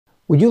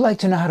Would you like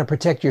to know how to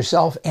protect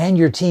yourself and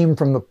your team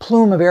from the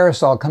plume of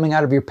aerosol coming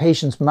out of your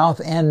patient's mouth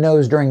and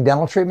nose during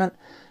dental treatment?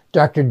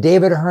 Dr.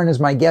 David Ahearn is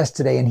my guest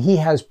today, and he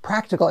has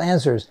practical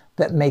answers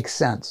that make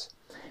sense.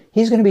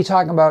 He's going to be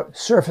talking about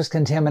surface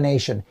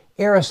contamination,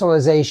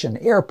 aerosolization,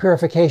 air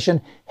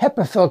purification,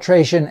 HEPA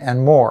filtration,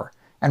 and more.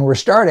 And we're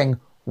starting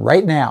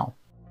right now.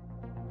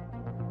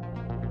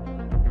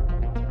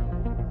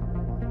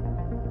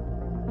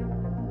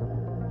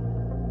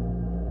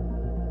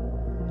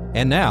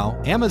 And now,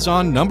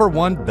 Amazon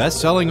 #1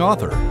 best-selling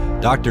author,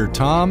 Dr.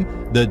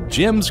 Tom, the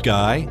Gems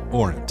Guy,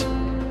 Orent.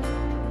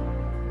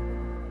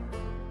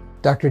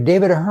 Dr.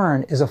 David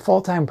Ahearn is a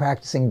full-time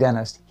practicing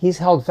dentist. He's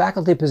held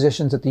faculty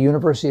positions at the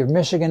University of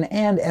Michigan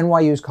and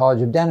NYU's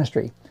College of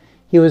Dentistry.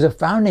 He was a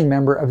founding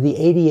member of the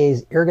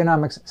ADA's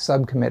Ergonomics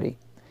Subcommittee.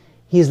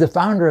 He's the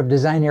founder of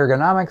Design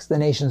Ergonomics, the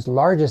nation's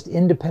largest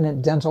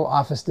independent dental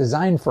office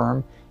design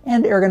firm,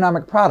 and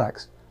Ergonomic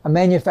Products, a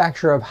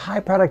manufacturer of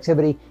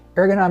high-productivity,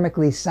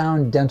 ergonomically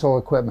sound dental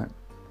equipment.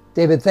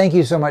 David, thank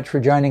you so much for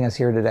joining us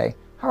here today.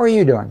 How are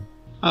you doing?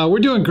 We're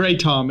doing great,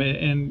 Tom,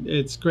 and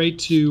it's great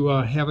to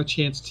have a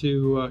chance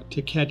to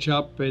catch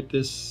up at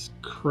this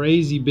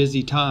crazy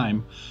busy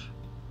time.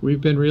 We've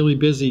been really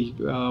busy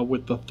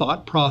with the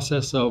thought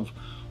process of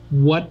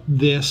what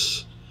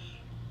this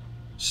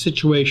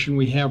situation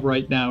we have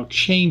right now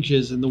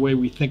changes in the way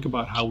we think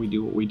about how we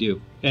do what we do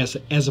as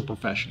a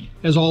profession,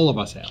 as all of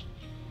us have.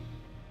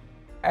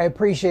 I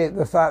appreciate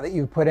the thought that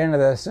you've put into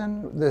this,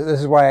 and this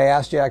is why I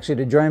asked you actually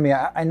to join me.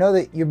 I know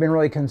that you've been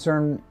really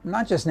concerned,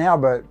 not just now,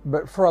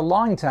 but for a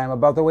long time,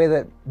 about the way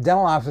that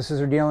dental offices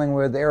are dealing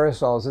with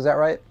aerosols. Is that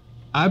right?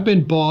 I've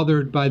been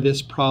bothered by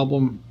this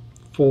problem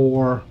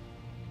for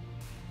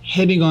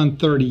heading on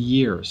 30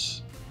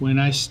 years. When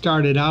I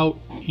started out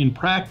in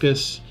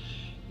practice,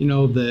 you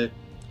know, the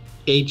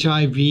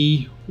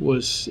HIV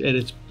was at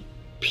its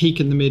peak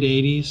in the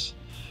mid-'80s.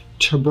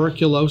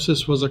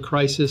 Tuberculosis was a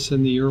crisis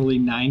in the early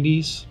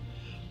 90s,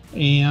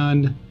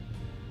 and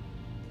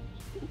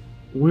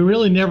we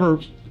really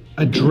never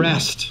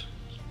addressed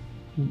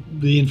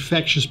the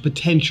infectious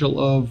potential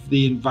of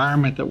the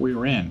environment that we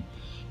were in.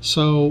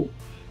 So,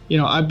 you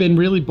know, I've been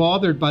really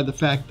bothered by the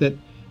fact that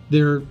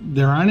there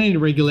aren't any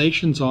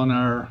regulations on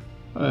our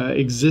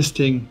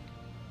existing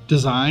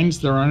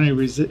designs. There aren't any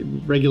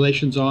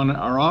regulations on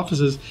our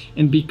offices,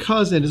 and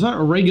because it is not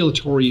a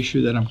regulatory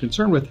issue that I'm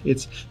concerned with,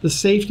 it's the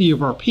safety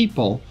of our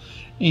people.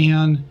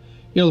 And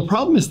you know, the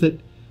problem is that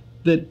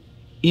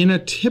in a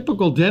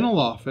typical dental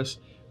office,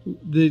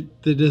 the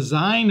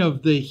design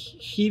of the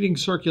heating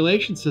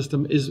circulation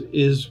system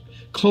is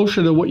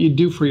closer to what you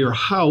do for your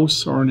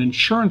house or an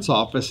insurance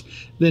office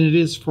than it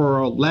is for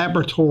a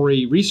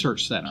laboratory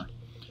research center.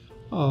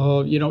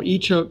 You know,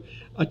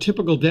 a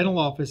typical dental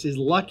office is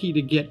lucky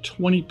to get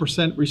 20%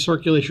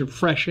 recirculation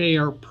fresh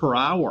air per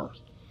hour,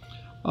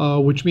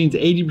 which means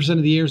 80%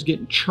 of the air is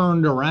getting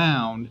churned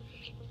around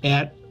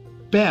at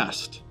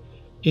best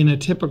in a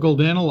typical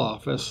dental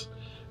office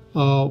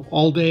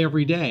all day,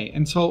 every day.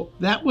 And so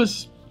that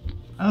was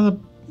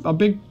a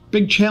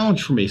big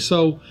challenge for me.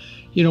 So,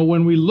 you know,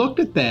 when we looked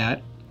at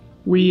that,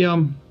 I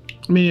mean,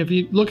 if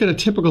you look at a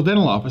typical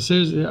dental office,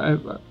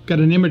 I've got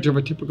an image of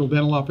a typical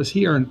dental office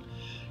here, and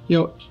you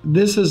know,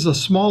 this is a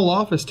small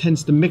office,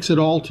 tends to mix it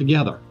all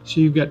together. So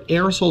you've got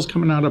aerosols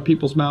coming out of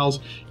people's mouths,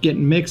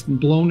 getting mixed and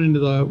blown into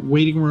the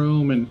waiting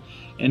room and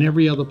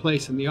every other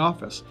place in the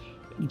office.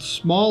 And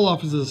small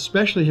offices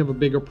especially have a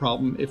bigger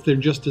problem if they're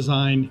just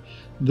designed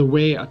the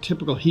way a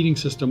typical heating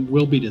system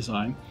will be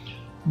designed.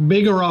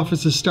 Bigger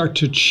offices start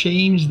to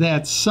change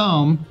that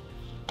some.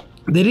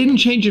 They didn't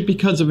change it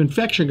because of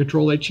infection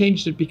control. They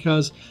changed it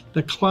because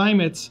the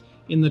climates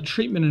in the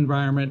treatment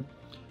environment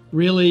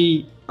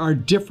really are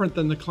different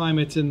than the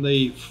climates in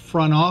the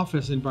front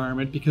office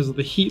environment because of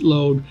the heat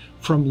load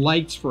from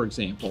lights, for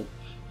example.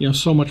 You know,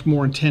 so much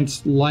more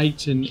intense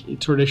light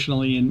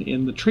traditionally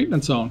in the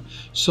treatment zone.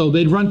 So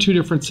they'd run two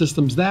different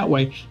systems that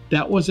way.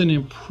 That was an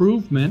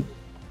improvement,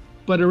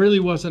 but it really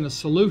wasn't a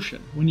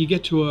solution. When you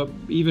get to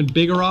even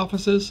bigger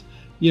offices,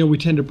 you know, we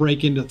tend to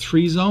break into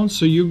 3 zones.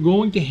 So you're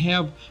going to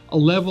have a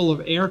level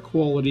of air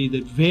quality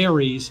that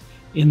varies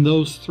in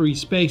those 3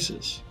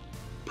 spaces.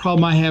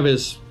 Problem I have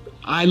is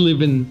I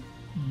live in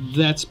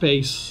that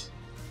space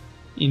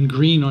in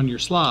green on your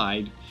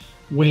slide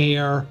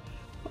where,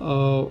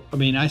 I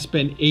mean, I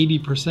spend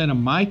 80% of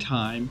my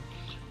time.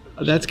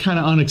 That's kind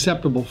of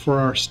unacceptable for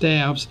our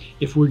staffs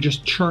if we're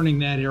just churning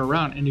that air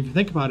around. And if you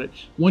think about it,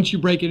 once you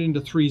break it into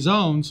 3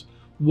 zones,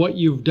 what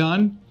you've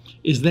done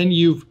is then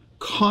you've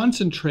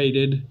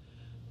concentrated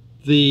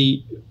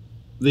the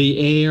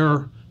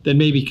air that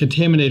may be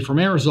contaminated from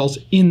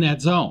aerosols in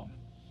that zone.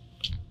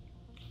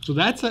 So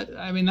that's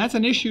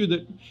an issue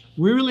that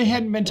we really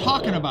hadn't been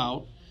talking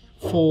about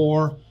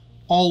for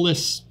all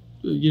this,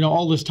 you know,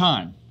 all this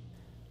time.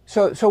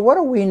 So what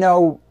do we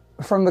know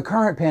from the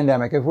current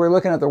pandemic? If we're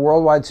looking at the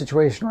worldwide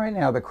situation right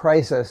now, the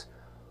crisis,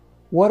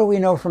 what do we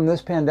know from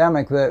this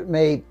pandemic that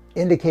may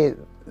indicate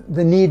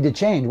the need to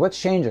change? What's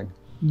changing?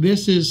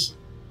 This is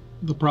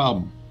the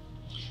problem.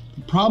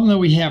 The problem that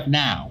we have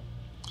now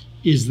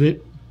is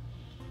that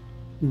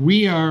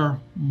we are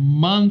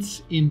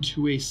months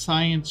into a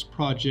science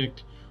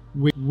project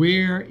where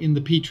we're in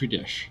the Petri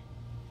dish.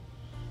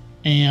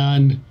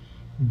 And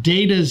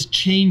data's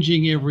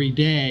changing every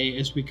day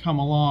as we come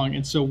along.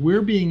 And so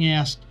we're being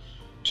asked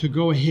to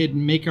go ahead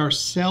and make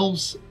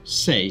ourselves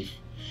safe.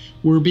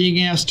 We're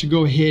being asked to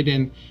go ahead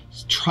and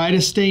try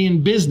to stay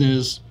in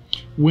business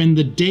when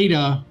the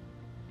data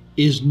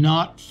is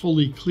not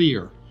fully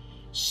clear.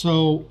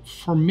 So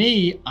for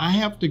me, I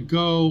have to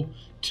go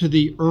to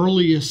the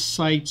earliest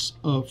sites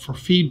for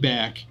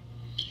feedback,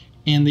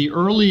 and the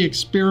early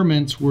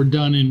experiments were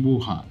done in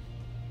Wuhan.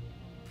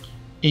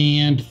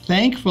 And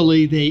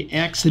thankfully, they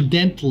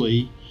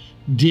accidentally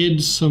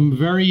did some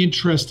very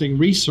interesting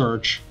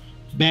research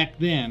back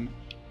then,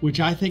 which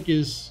I think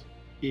is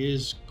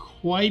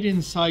quite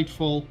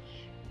insightful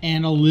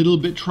and a little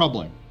bit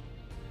troubling.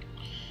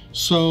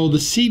 So the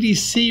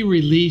CDC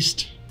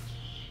released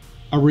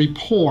a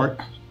report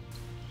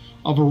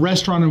of a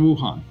restaurant in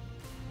Wuhan.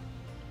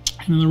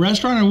 And the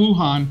restaurant in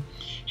Wuhan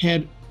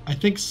had, I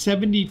think,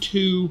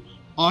 72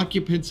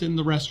 occupants in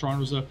the restaurant. It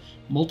was a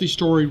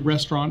multi-story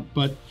restaurant,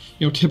 but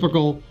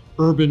typical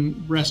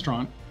urban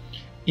restaurant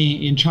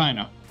in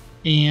China.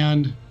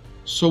 And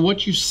so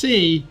what you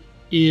see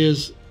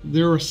is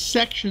there are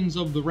sections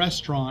of the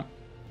restaurant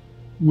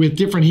with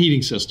different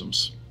heating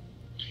systems.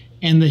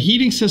 And the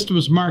heating system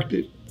is marked,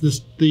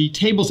 the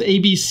tables A,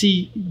 B,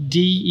 C,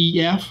 D,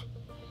 E, F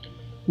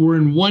were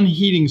in one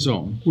heating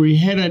zone, where you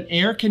had an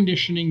air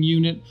conditioning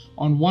unit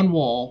on one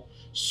wall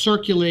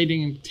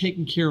circulating and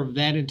taking care of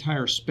that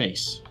entire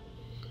space.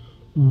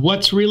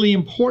 What's really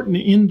important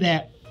in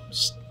that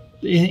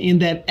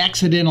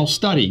accidental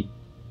study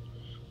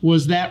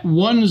was that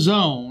one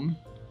zone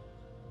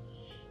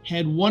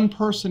had one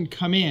person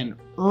come in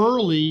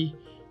early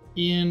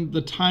in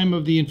the time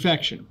of the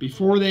infection,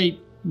 before they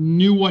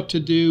knew what to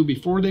do,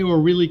 before they were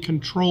really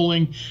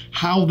controlling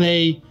how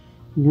they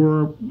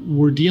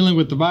were dealing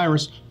with the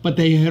virus, but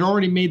they had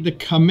already made the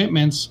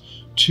commitments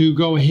to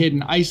go ahead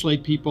and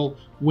isolate people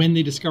when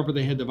they discovered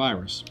they had the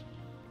virus.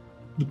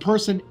 The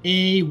person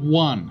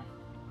A1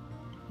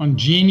 on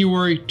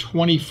January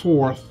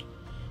 24th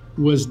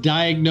was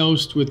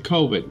diagnosed with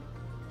COVID.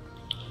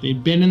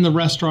 They'd been in the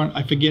restaurant,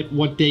 I forget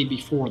what day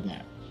before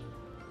that.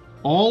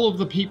 All of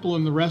the people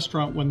in the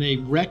restaurant, when they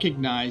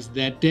recognized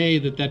that day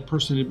that that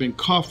person had been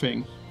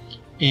coughing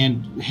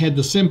and had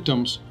the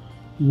symptoms,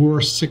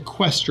 were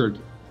sequestered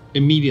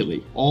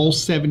immediately. All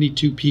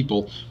 72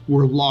 people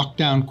were locked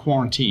down,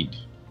 quarantined.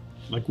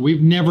 Like,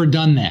 we've never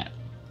done that.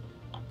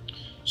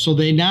 So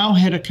they now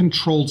had a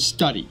controlled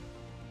study.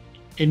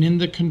 And in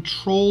the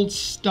controlled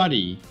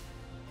study,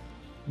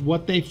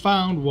 what they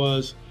found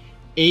was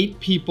 8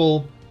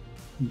 people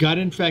got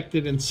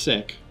infected and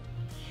sick,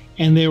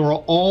 and they were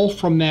all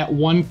from that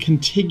one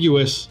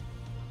contiguous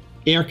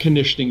air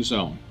conditioning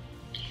zone.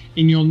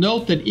 And you'll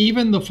note that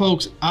even the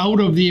folks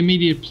out of the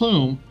immediate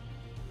plume,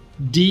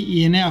 D,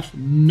 E, and F,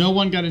 no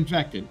one got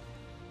infected.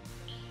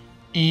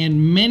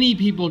 And many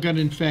people got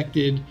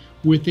infected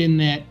within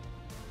that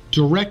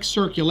direct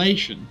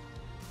circulation,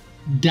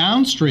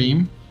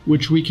 downstream,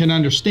 which we can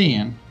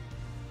understand,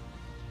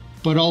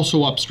 but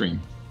also upstream.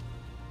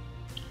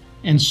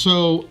 And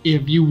so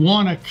if you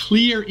want a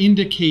clear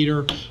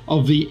indicator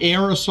of the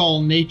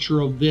aerosol nature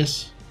of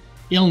this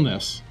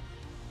illness,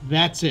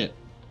 that's it.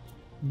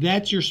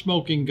 That's your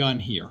smoking gun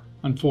here,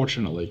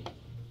 unfortunately.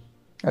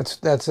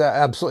 That's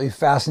absolutely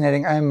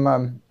fascinating.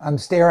 I'm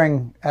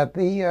staring at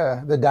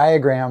the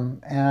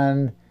diagram,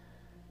 and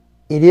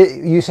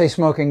you say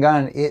smoking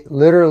gun. It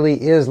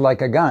literally is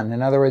like a gun.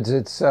 In other words,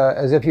 it's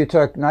as if you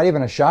took not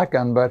even a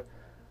shotgun, but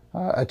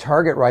a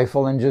target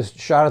rifle and just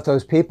shot at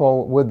those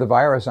people with the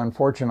virus,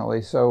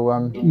 unfortunately.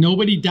 So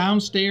nobody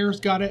downstairs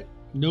got it.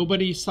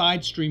 Nobody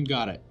side stream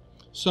got it.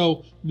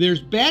 So there's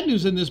bad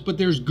news in this, but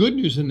there's good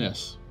news in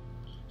this.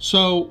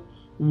 So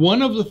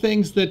one of the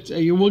things that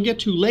we'll get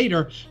to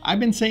later, I've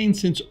been saying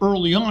since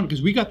early on,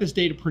 because we got this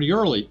data pretty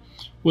early,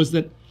 was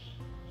that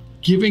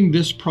giving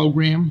this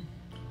program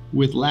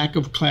with lack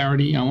of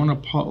clarity, I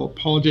want to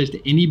apologize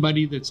to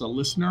anybody that's a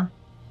listener.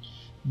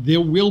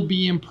 There will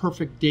be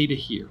imperfect data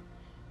here.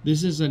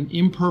 This is an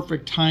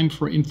imperfect time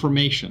for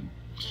information.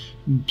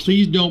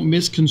 Please don't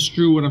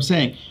misconstrue what I'm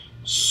saying.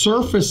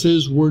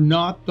 Surfaces were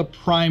not the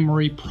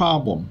primary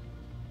problem.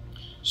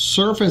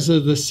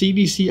 Surfaces, the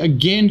CDC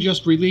again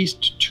just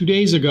released 2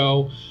 days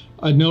ago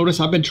a notice.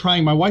 I've been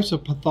trying, my wife's a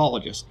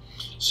pathologist.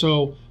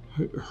 So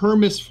her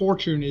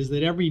misfortune is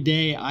that every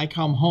day I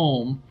come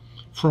home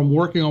from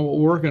working on what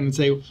we're working on and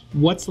say,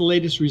 what's the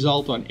latest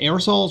result on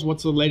aerosols?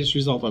 What's the latest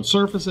result on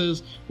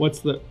surfaces?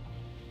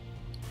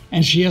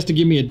 And she has to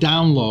give me a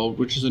download,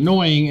 which is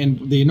annoying.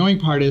 And the annoying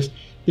part is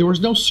there was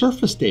no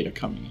surface data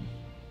coming in.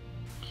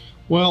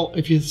 Well,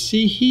 if you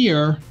see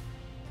here,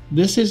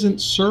 this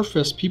isn't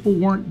surface. People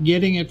weren't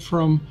getting it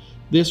from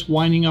this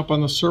winding up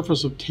on the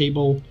surface of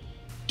table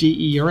D,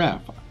 E, or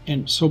F.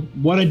 And so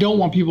what I don't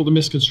want people to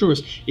misconstrue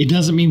is it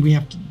doesn't mean we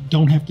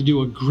don't have to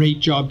do a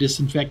great job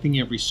disinfecting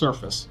every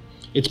surface.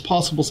 It's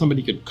possible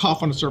somebody could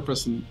cough on a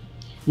surface, and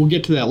we'll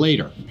get to that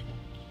later.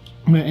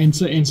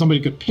 and somebody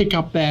could pick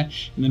up that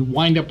and then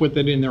wind up with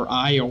it in their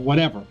eye or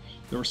whatever.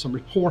 There are some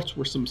reports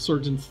where some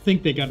surgeons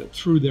think they got it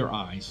through their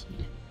eyes.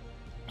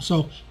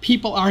 So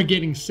people are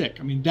getting sick.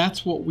 I mean,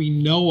 that's what we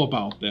know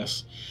about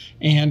this.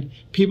 And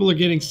people are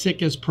getting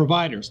sick as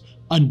providers.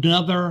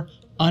 Another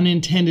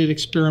unintended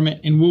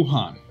experiment in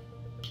Wuhan.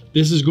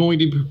 This is going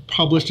to be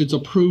published. It's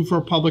approved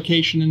for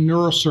publication in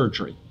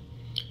neurosurgery.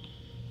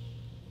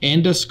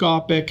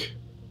 Endoscopic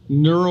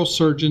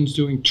neurosurgeons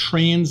doing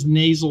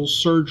transnasal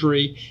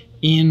surgery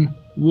in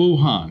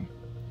Wuhan.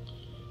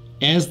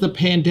 As the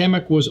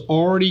pandemic was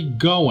already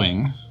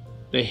going,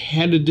 they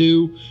had to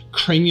do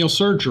cranial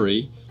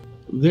surgery.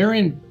 They're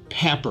in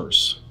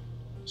PAPRs.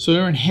 So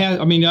they're in,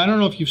 I mean, I don't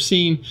know if you've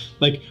seen,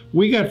 like,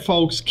 we got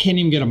folks can't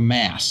even get a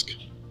mask.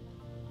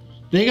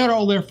 They got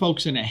all their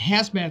folks in a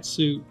hazmat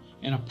suit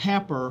and a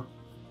PAPR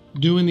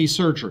doing these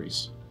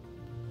surgeries.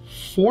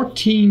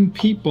 14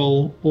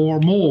 people or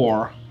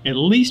more, at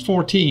least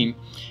 14,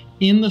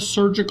 in the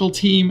surgical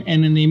team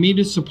and in the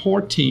immediate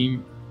support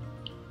team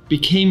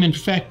became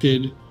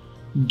infected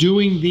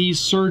doing these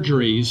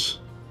surgeries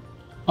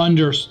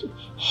under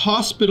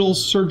hospital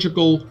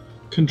surgical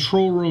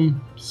control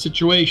room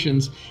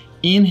situations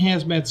in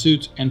hazmat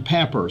suits and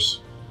PAPRs.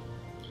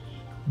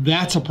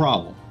 That's a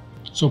problem.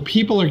 So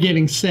people are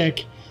getting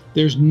sick.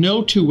 There's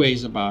no two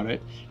ways about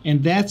it.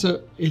 And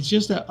it's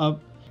just I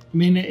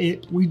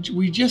mean,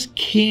 we just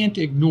can't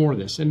ignore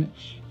this. And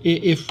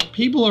if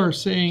people are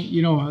saying,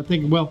 you know,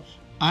 thinking, well,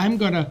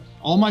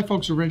 all my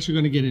folks are eventually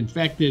going to get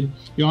infected.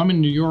 You know, I'm in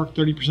New York,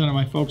 30% of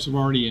my folks have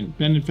already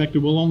been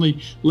infected. We'll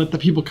only let the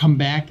people come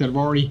back that have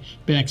already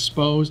been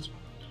exposed.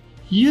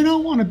 You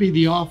don't want to be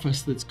the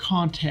office that's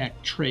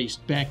contact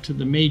traced back to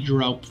the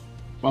major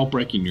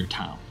outbreak in your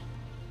town.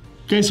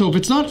 Okay, so if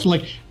it's not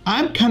like,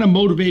 I'm kind of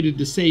motivated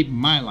to save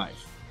my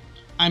life.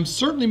 I'm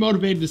certainly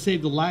motivated to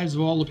save the lives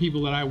of all the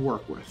people that I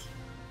work with.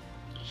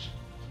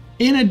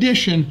 In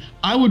addition,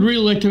 I would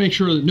really like to make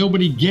sure that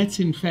nobody gets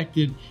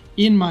infected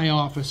in my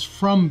office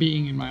from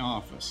being in my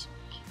office.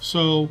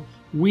 So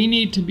we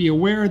need to be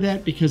aware of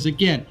that because,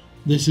 again,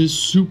 this is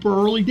super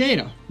early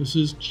data. This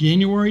is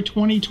January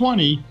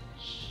 2020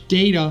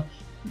 data,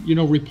 you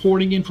know,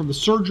 reporting in from the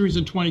surgeries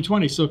in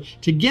 2020. So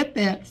to get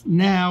that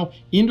now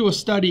into a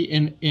study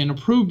and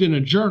approved in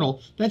a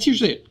journal, that's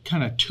usually a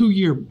kind of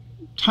 2-year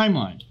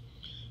timeline.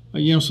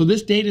 You know, so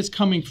this data is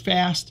coming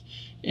fast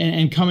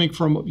and coming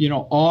from, you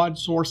know, odd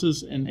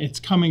sources, and it's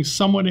coming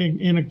somewhat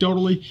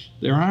anecdotally.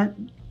 There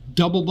aren't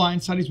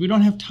double-blind studies. We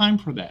don't have time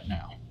for that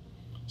now.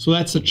 So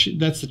that's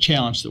the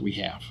challenge that we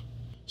have.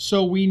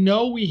 So we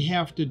know we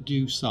have to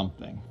do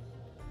something.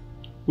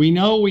 We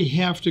know we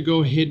have to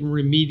go ahead and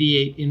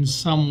remediate in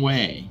some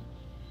way.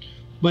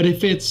 But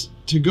if it's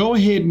to go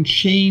ahead and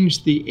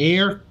change the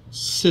air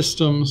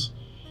systems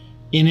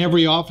in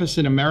every office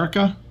in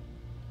America,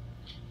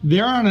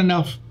 there aren't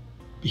enough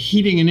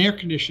heating and air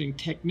conditioning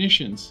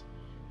technicians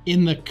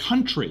in the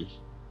country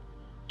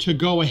to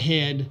go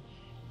ahead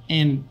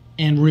and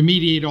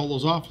remediate all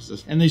those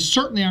offices. And they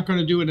certainly aren't going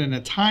to do it in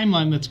a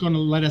timeline that's going to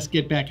let us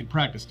get back in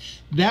practice.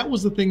 That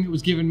was the thing that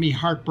was giving me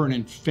heartburn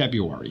in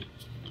February.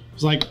 It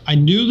was like, I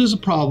knew there's a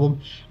problem.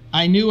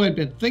 I knew I'd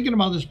been thinking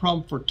about this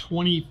problem for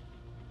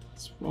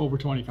over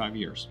 25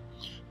 years.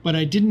 But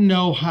I didn't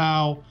know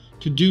how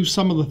to do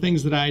some of the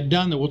things that I had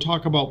done that we'll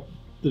talk about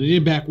that I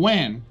did back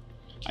when.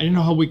 I didn't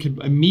know how we could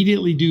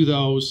immediately do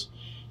those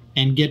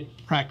and get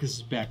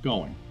practices back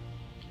going.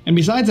 And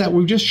besides that,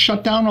 we've just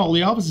shut down all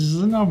the offices.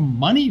 There's enough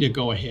money to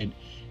go ahead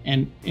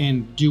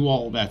and do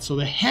all of that. So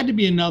there had to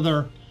be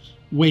another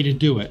way to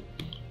do it.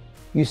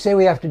 You say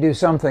we have to do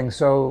something,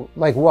 so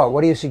like what?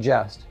 What do you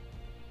suggest?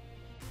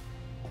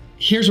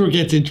 Here's where it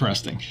gets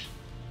interesting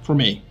for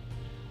me.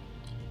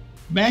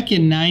 Back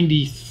in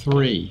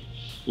 '93,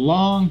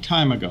 long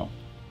time ago,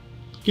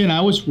 again,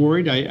 I was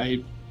worried.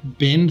 I'd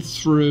been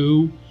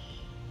through,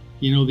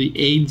 you know, the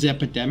AIDS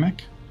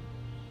epidemic.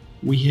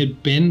 We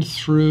had been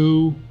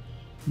through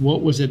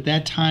what was at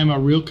that time a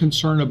real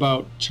concern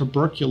about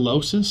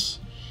tuberculosis,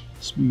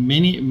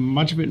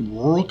 much of it in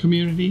rural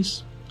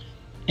communities.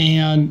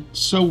 And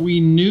so we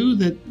knew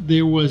that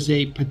there was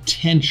a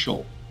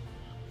potential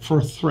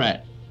for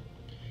threat.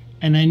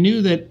 And I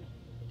knew that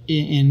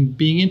in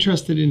being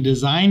interested in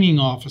designing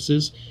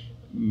offices,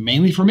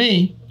 mainly for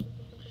me,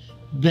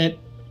 that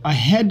I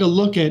had to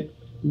look at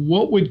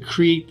what would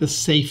create the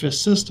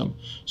safest system.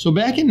 So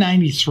back in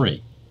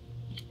 '93,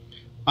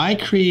 I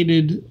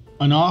created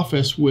an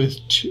office with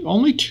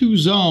only 2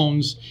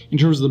 zones in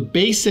terms of the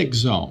basic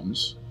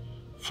zones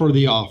for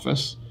the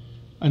office,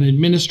 an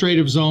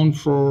administrative zone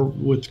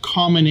with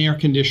common air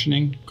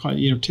conditioning,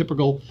 you know,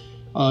 typical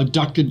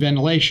ducted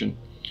ventilation.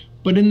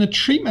 But in the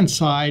treatment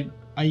side,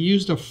 I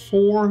used a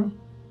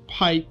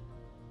 4-pipe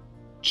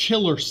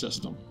chiller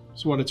system,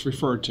 is what it's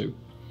referred to.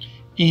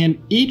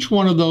 And each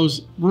one of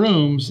those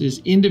rooms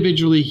is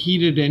individually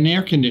heated and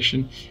air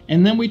conditioned.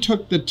 And then we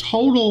took the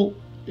total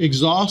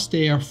exhaust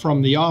air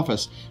from the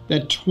office,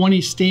 that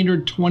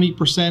standard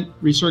 20%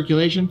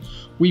 recirculation,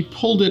 we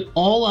pulled it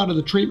all out of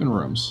the treatment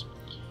rooms.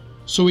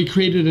 So we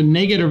created a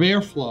negative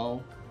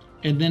airflow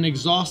and then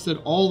exhausted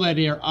all that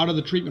air out of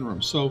the treatment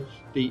room. So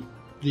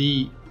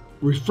the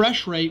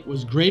refresh rate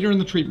was greater in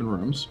the treatment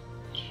rooms.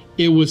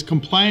 It was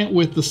compliant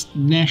with the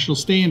national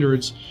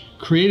standards,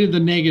 created the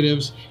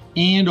negatives,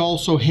 and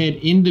also had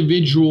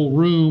individual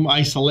room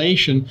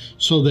isolation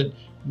so that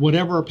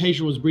whatever a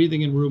patient was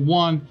breathing in room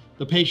 1,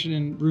 the patient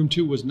in room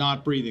 2 was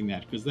not breathing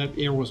that, because that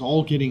air was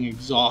all getting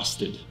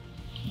exhausted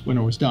when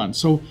it was done.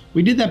 So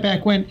we did that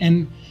back when,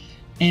 and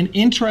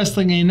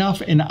interestingly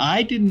enough, and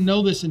I didn't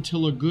know this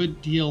until a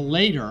good deal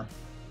later,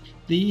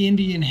 the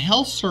Indian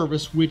Health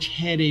Service, which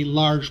had a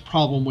large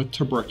problem with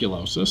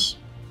tuberculosis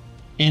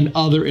and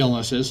other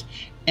illnesses,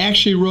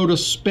 actually wrote a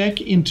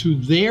spec into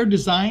their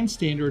design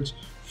standards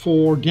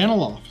for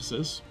dental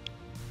offices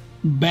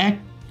back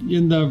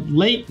in the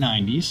late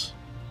 90s,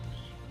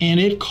 and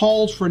it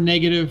calls for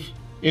negative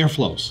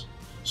airflows.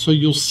 So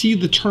you'll see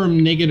the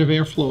term negative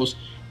airflows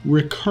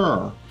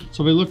recur.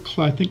 So if I look,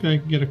 I think I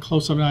can get a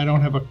close-up, and I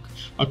don't have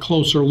a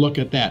closer look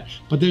at that.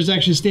 But there's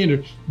actually a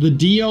standard. The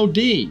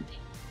DoD,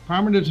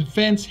 Department of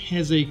Defense,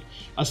 has a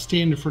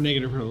standard for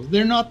negative airflows.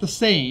 They're not the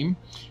same,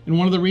 and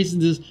one of the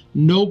reasons is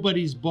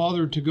nobody's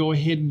bothered to go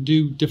ahead and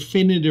do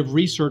definitive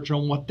research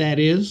on what that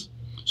is.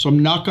 So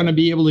I'm not going to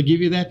be able to give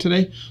you that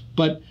today,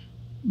 but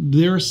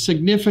there's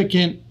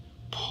significant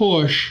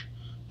push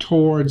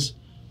towards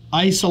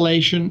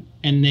isolation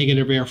and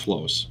negative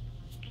airflows.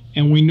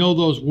 And we know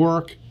those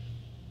work,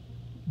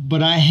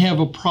 but I have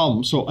a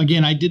problem. So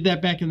again, I did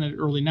that back in the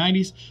early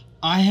 90s.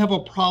 I have a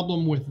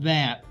problem with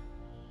that,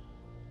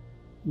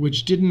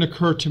 which didn't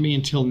occur to me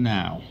until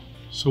now.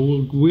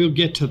 So we'll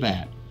get to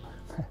that.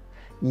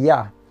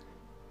 Yeah.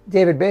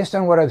 David, based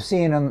on what I've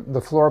seen on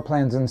the floor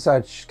plans and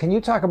such, can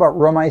you talk about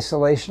room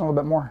isolation a little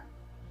bit more?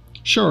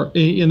 Sure.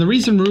 And the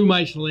reason room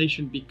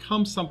isolation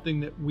becomes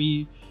something that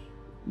we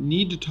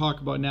need to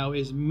talk about now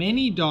is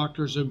many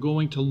doctors are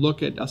going to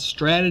look at a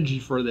strategy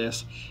for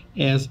this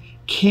as,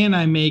 can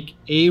I make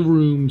a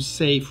room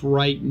safe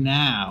right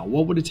now?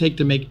 What would it take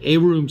to make a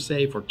room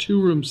safe or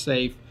 2 rooms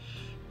safe?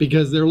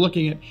 Because they're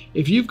looking at,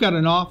 if you've got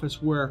an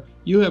office where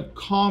you have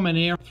common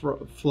air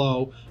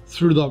flow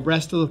through the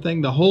rest of the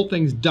thing, the whole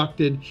thing's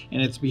ducted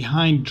and it's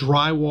behind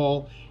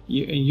drywall,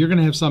 you're going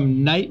to have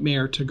some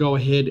nightmare to go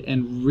ahead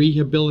and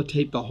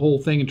rehabilitate the whole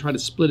thing and try to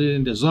split it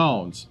into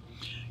zones.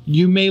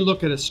 You may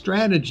look at a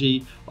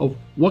strategy of,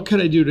 what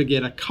could I do to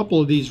get a couple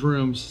of these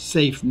rooms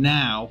safe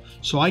now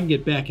so I can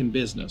get back in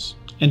business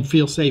and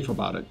feel safe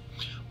about it.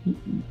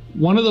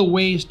 One of the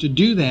ways to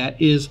do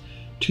that is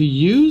to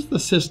use the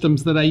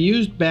systems that I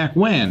used back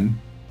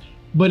when,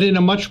 but in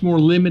a much more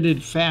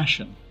limited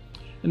fashion.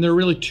 And there are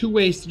really 2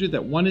 ways to do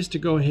that. One is to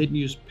go ahead and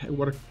use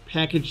what are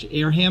packaged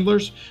air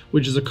handlers,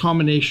 which is a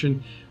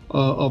combination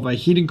of a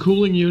heating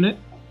cooling unit,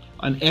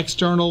 an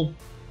external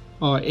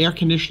air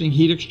conditioning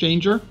heat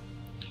exchanger,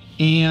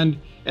 and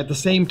at the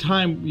same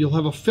time you'll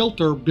have a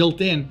filter built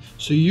in,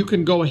 so you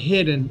can go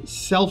ahead and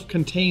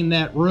self-contain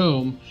that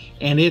room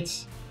and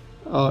its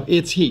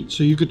heat.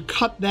 So you could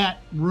cut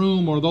that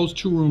room or those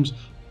 2 rooms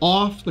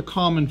off the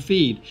common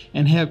feed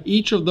and have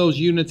each of those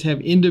units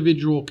have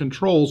individual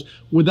controls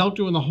without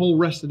doing the whole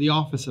rest of the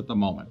office at the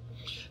moment.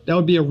 That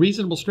would be a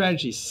reasonable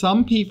strategy.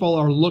 Some people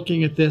are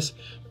looking at this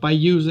by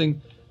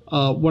using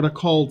what are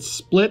called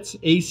splits,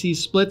 AC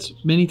splits.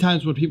 Many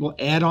times when people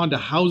add on to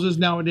houses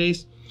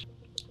nowadays,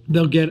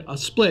 they'll get a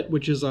split,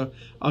 which is a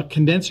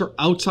condenser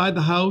outside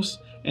the house,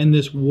 and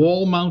this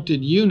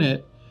wall-mounted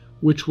unit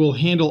which will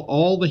handle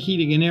all the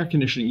heating and air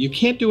conditioning. You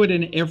can't do it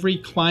in every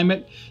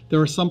climate. There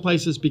are some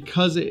places,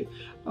 because it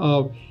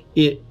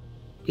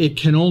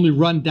can only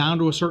run down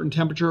to a certain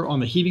temperature on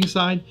the heating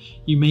side,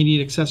 you may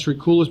need accessory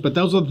coolers, but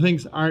those are the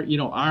things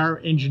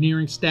our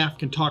engineering staff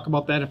can talk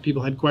about that. If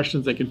people had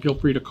questions, they can feel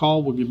free to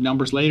call. We'll give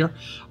numbers later.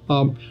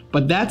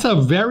 But that's a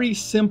very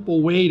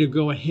simple way to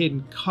go ahead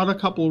and cut a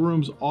couple of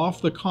rooms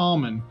off the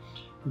common,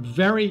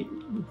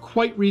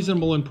 quite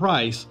reasonable in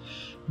price.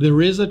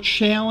 There is a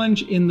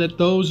challenge in that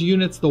those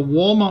units, the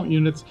wall mount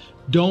units,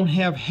 don't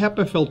have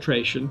HEPA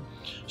filtration,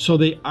 so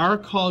they are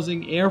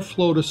causing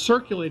airflow to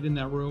circulate in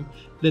that room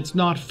that's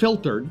not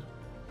filtered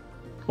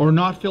or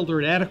not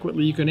filtered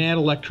adequately. You can add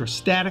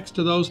electrostatics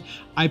to those.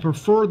 I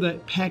prefer the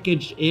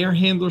packaged air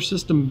handler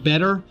system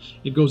better.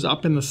 It goes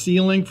up in the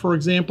ceiling, for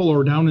example,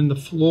 or down in the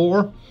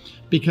floor,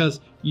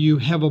 because you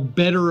have a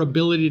better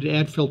ability to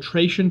add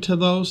filtration to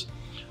those.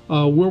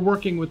 We're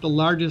working with the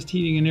largest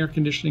heating and air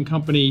conditioning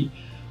company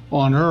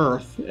on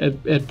earth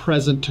at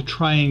present to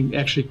try and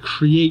actually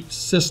create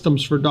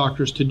systems for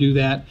doctors to do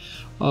that.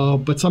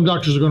 But some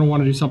doctors are going to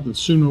want to do something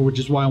sooner, which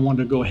is why I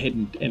wanted to go ahead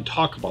and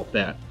talk about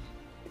that.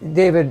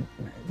 David,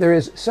 there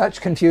is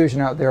such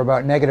confusion out there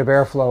about negative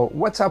airflow.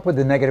 What's up with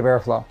the negative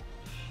airflow?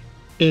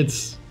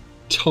 It's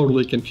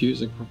totally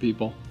confusing for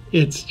people.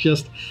 It's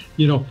just,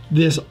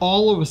 this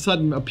all of a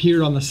sudden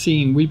appeared on the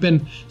scene. We've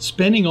been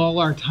spending all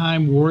our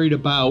time worried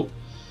about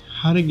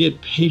how to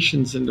get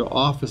patients into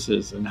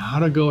offices and how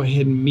to go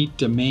ahead and meet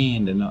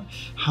demand and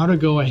how to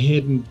go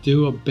ahead and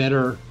do a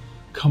better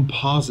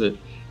composite.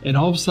 And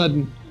all of a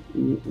sudden,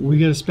 we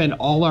got to spend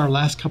all our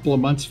last couple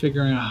of months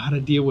figuring out how to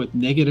deal with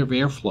negative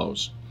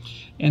airflows.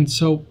 And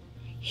so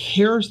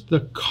here's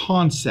the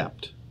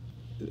concept.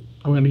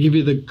 I'm going to give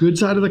you the good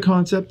side of the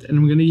concept, and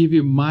I'm going to give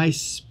you my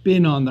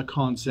spin on the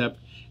concept.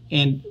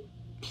 And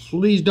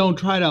please don't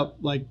try to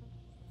like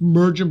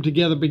merge them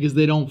together because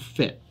they don't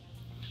fit.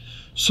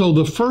 So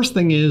the first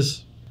thing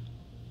is,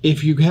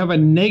 if you have a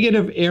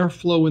negative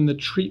airflow in the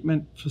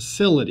treatment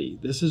facility,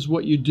 this is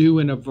what you do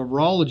in a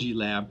virology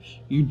lab,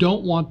 you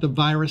don't want the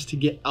virus to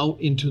get out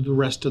into the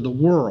rest of the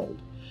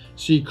world.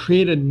 So you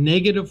create a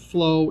negative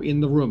flow in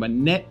the room, a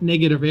net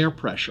negative air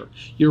pressure.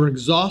 You're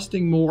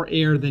exhausting more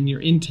air than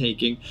you're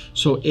intaking,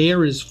 so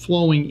air is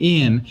flowing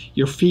in.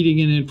 You're feeding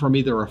it in from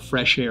either a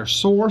fresh air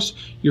source,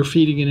 you're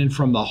feeding it in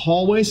from the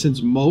hallway,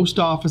 since most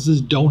offices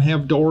don't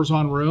have doors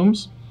on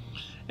rooms.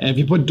 And if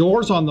you put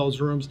doors on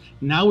those rooms,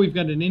 now we've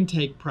got an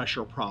intake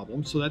pressure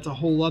problem, so that's a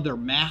whole other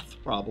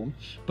math problem.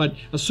 But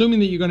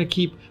assuming that you're going to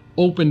keep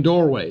open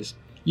doorways,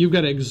 you've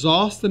got to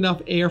exhaust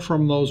enough air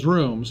from those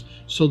rooms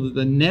so that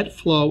the net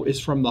flow is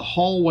from the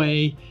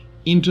hallway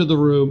into the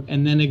room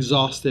and then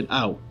exhausted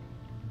out.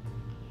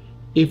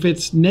 If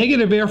it's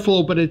negative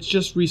airflow, but it's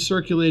just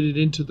recirculated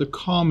into the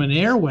common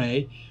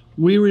airway,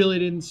 we really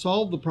didn't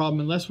solve the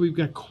problem unless we've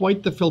got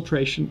quite the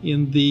filtration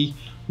in the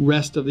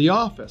rest of the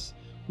office.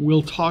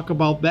 We'll talk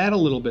about that a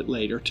little bit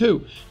later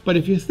too. But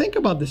if you think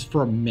about this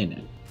for a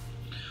minute,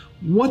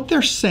 what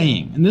they're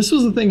saying, and this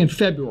was the thing in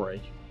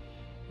February,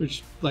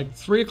 which like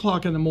 3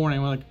 o'clock in the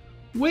morning, we're like,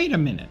 wait a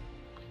minute.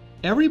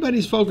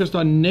 Everybody's focused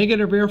on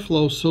negative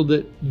airflow so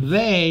that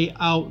they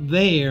out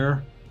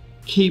there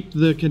keep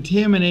the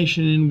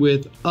contamination in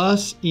with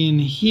us in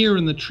here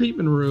in the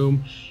treatment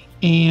room.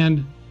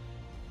 And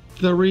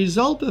the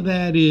result of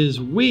that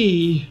is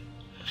we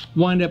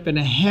wind up in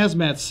a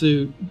hazmat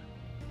suit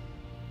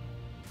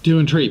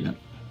doing treatment.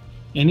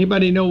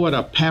 Anybody know what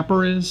a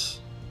PAPR is?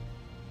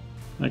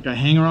 Like, I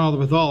hang around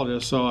with the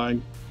pathologist, so I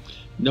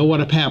know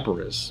what a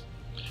PAPR is.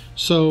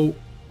 So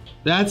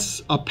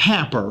that's a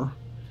PAPR,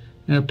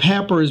 and a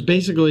PAPR is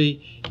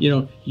basically, you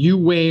know, you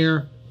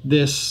wear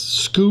this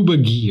scuba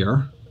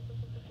gear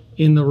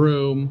in the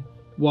room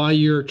while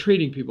you're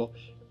treating people.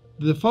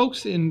 The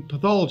folks in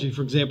pathology,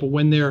 for example,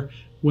 when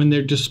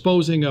they're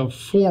disposing of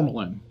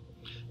formalin,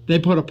 they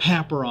put a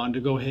PAPR on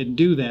to go ahead and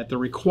do that. They're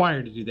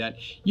required to do that.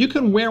 You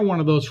can wear one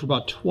of those for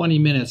about 20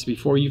 minutes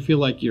before you feel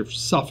like you're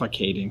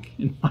suffocating,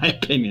 in my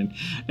opinion.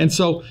 And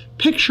so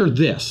picture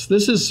this.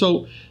 This is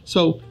so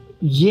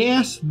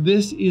yes,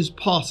 this is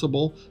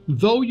possible.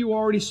 Though you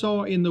already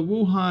saw in the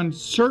Wuhan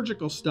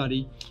surgical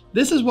study,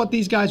 this is what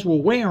these guys were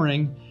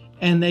wearing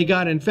and they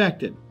got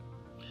infected.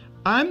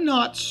 I'm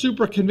not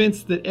super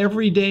convinced that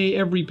every day,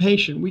 every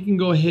patient, we can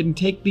go ahead and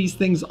take these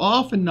things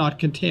off and not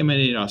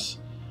contaminate us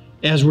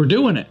as we're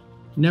doing it.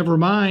 Never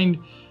mind,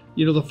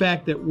 you know, the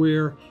fact that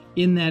we're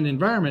in that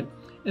environment.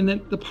 And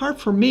then the part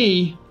for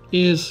me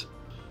is,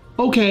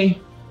 okay,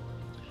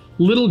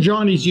 little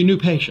Johnny's your new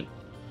patient.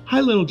 Hi,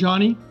 little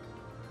Johnny.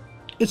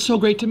 It's so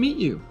great to meet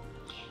you.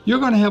 You're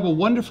going to have a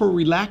wonderful,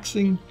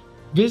 relaxing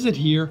visit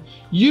here.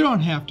 You don't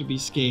have to be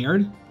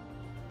scared.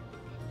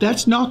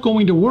 That's not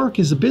going to work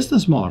as a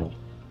business model.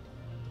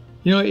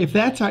 You know,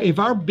 if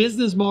our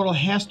business model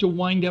has to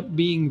wind up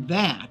being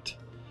that,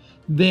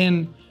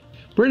 then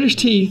British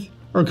teeth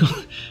are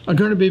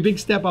going to be a big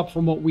step up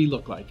from what we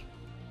look like.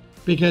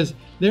 Because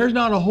there's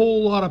not a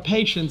whole lot of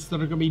patients that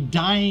are going to be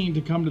dying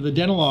to come to the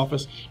dental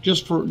office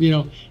just for, you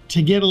know,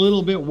 to get a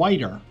little bit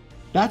whiter.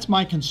 That's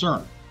my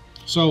concern.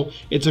 So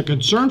it's a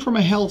concern from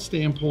a health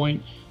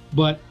standpoint,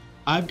 but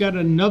I've got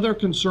another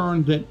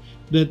concern that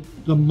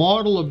the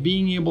model of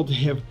being able to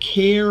have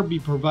care be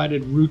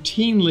provided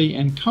routinely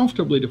and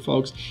comfortably to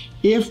folks,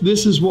 if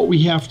this is what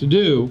we have to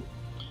do,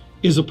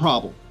 is a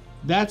problem.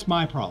 That's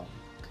my problem.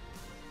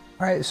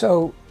 All right,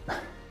 so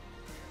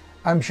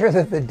I'm sure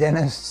that the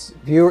dentists,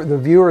 the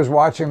viewers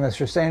watching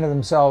this are saying to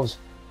themselves,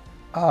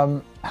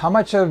 how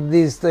much of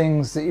these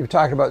things that you've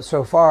talked about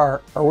so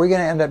far are we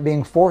going to end up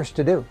being forced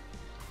to do?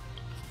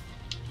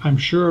 I'm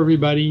sure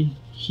everybody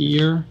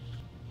here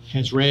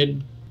has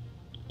read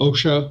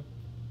OSHA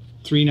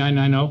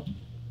 3990.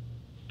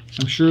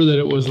 I'm sure that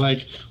it was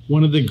like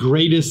one of the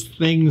greatest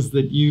things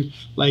that you,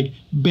 like,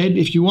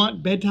 if you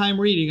want bedtime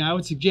reading, I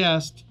would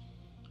suggest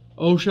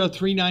OSHA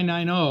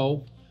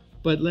 3990.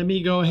 But let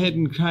me go ahead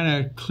and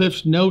kind of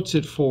Cliff's notes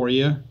it for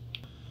you.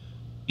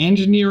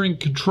 Engineering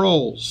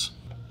controls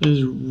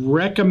is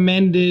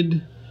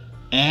recommended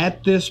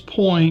at this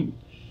point.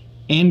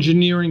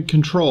 Engineering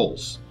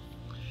controls.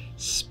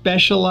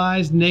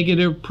 Specialized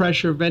negative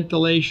pressure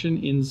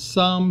ventilation in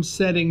some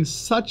settings,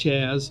 such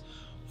as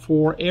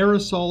for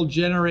aerosol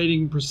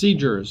generating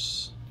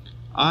procedures,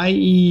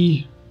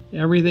 i.e.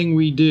 everything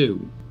we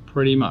do,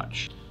 pretty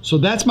much. So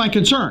that's my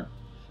concern.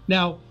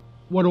 Now,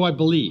 what do I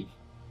believe?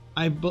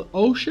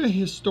 OSHA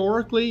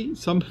historically,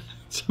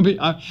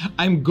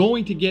 I'm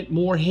going to get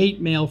more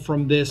hate mail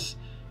from this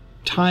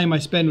time I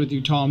spend with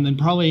you, Tom, than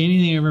probably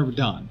anything I've ever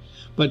done.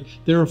 But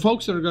there are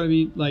folks that are going to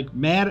be like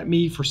mad at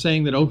me for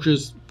saying that OSHA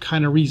is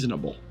kind of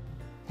reasonable.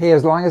 Hey,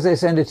 as long as they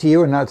send it to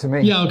you and not to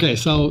me. Yeah, okay.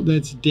 So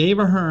that's Dave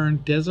Ahearn,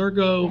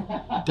 desergo.com.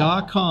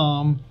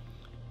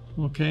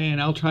 okay,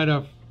 and I'll try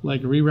to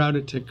like reroute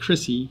it to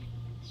Chrissy,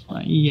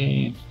 my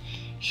EA.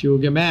 She will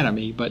get mad at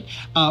me, but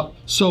I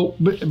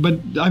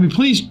mean,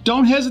 please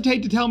don't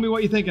hesitate to tell me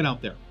what you're thinking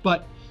out there.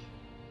 But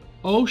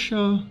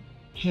OSHA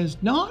has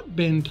not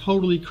been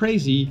totally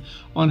crazy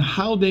on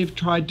how they've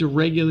tried to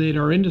regulate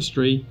our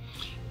industry,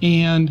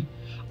 and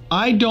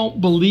I don't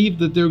believe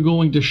that they're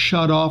going to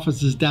shut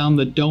offices down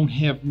that don't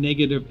have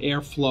negative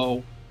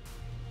airflow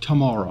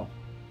tomorrow.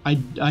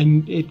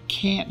 It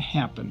can't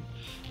happen.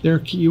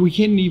 We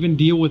can't even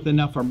deal with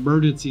enough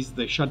emergencies that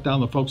they shut down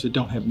the folks that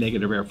don't have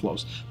negative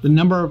airflows. The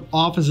number of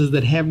offices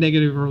that have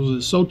negative airflows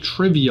is so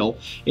trivial,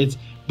 it's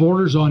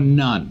borders on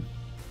none,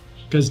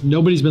 because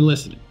nobody's been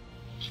listening.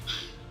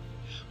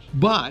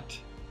 But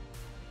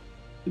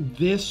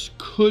this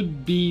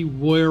could be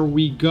where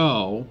we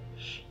go,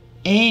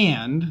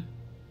 and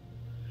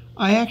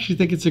I actually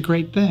think it's a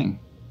great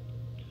thing.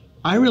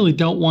 I really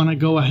don't want to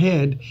go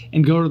ahead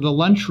and go to the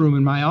lunchroom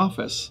in my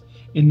office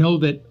and know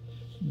that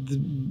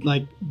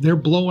like they're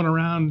blowing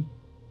around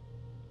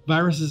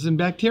viruses and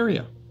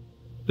bacteria.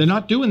 They're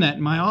not doing that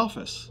in my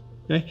office.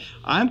 Okay,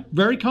 I'm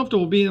very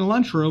comfortable being in the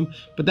lunchroom,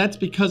 but that's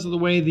because of the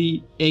way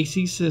the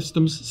AC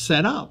system's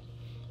set up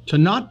to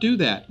not do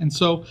that. And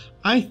so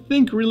I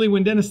think really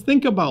when dentists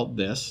think about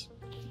this,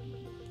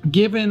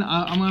 given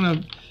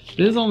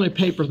there's only a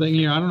paper thing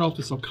here. I don't know if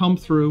this will come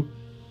through.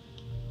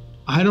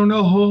 I don't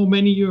know how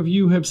many of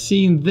you have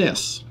seen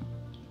this,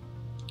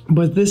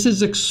 but this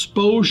is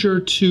exposure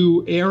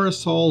to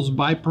aerosols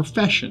by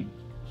profession.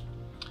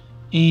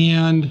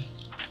 And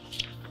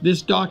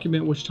this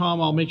document, which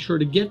Tom, I'll make sure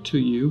to get to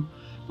you,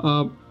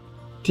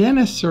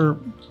 dentists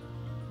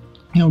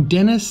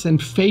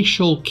and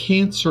facial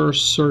cancer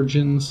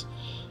surgeons,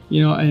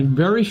 and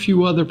very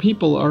few other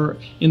people are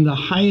in the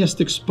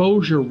highest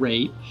exposure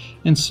rate.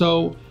 And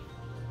so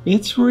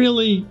it's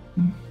really,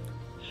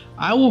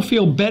 I will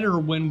feel better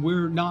when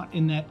we're not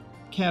in that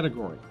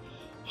category.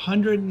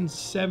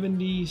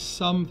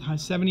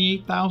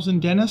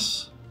 78,000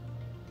 dentists.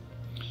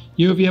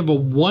 If you have a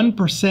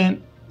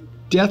 1%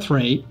 death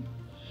rate,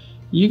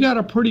 you got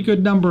a pretty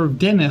good number of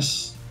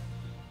dentists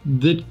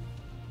that,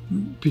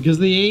 because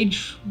the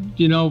age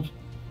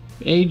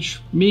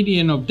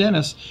median of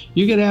dentists,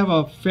 you could have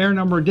a fair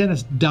number of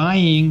dentists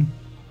dying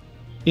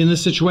in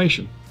this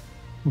situation.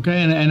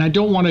 Okay, and I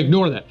don't want to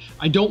ignore that.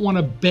 I don't want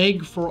to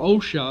beg for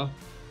OSHA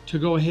to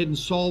go ahead and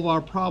solve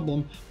our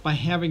problem by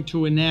having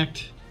to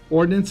enact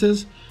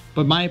ordinances,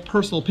 but my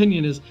personal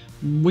opinion is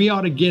we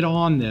ought to get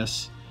on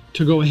this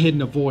to go ahead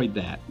and avoid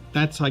that.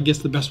 That's, I guess,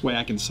 the best way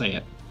I can say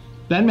it.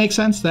 That makes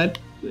sense? That,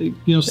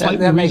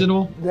 slightly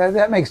reasonable?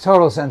 That makes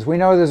total sense. We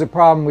know there's a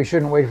problem. We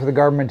shouldn't wait for the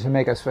government to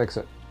make us fix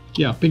it.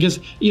 Yeah, because,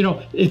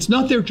 it's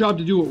not their job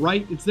to do it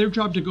right. It's their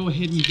job to go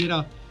ahead and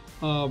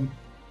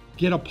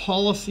get a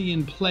policy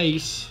in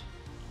place.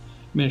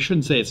 I mean, I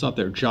shouldn't say it's not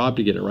their job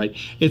to get it right.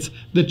 It's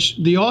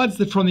the odds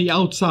that from the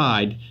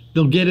outside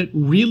they'll get it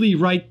really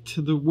right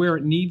to where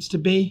it needs to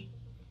be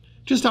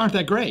just aren't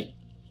that great.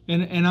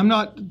 And I'm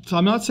not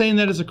saying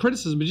that as a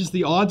criticism, but just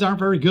the odds aren't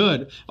very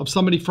good of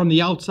somebody from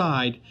the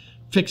outside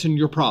fixing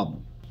your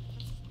problem.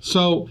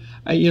 So,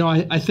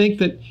 I think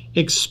that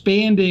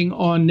expanding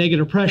on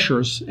negative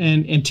pressures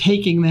and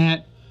taking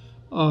that,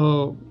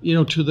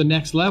 to the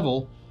next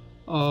level,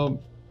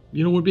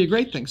 would be a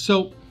great thing.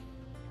 So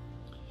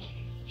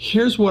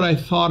here's what I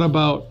thought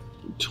about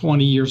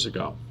 20 years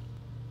ago.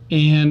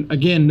 And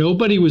again,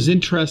 nobody was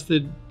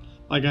interested.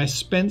 Like, I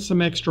spent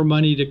some extra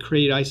money to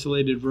create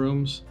isolated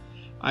rooms.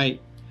 I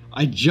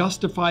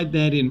justified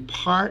that in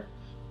part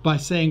by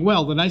saying,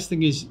 well, the nice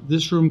thing is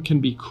this room can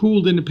be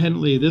cooled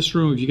independently of this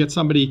room. If you get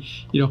somebody,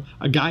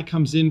 a guy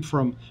comes in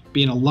from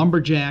being a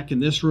lumberjack in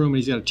this room and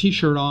he's got a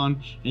t-shirt on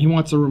and he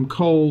wants the room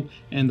cold,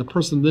 and the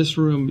person in this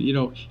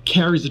room,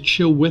 carries a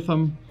chill with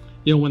them.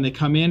 When they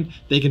come in,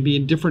 they can be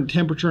in different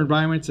temperature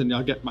environments, and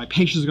my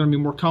patients are going to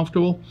be more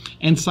comfortable.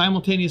 And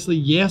simultaneously,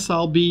 yes,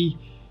 I'll be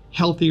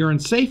healthier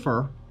and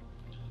safer.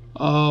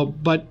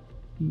 But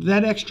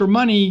that extra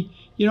money,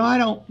 I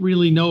don't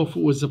really know if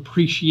it was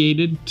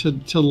appreciated to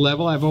the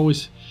level. I've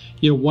always,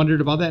 wondered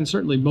about that. And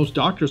certainly most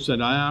doctors said,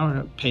 I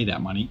don't pay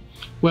that money.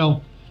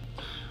 Well,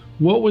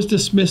 what was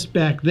dismissed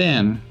back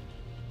then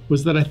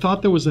was that I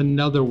thought there was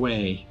another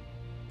way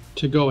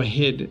to go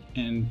ahead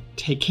and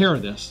take care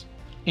of this.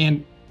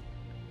 And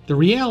the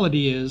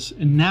reality is,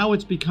 and now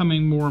it's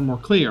becoming more and more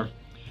clear,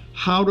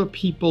 how do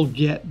people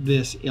get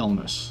this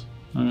illness?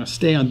 I'm going to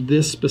stay on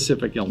this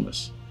specific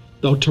illness.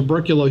 Though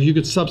tuberculosis, you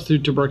could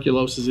substitute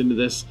tuberculosis into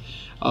this,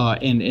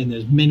 and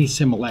there's many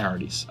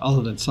similarities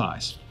other than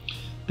size.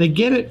 They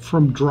get it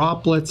from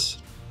droplets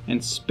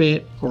and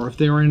spit, or if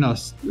they're in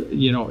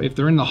if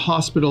they're in the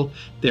hospital,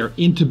 they're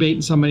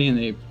intubating somebody and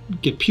they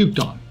get puked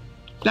on.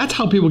 That's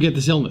how people get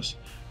this illness.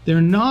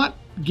 They're not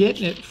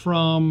getting it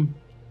from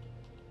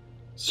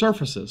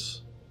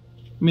surfaces.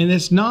 I mean,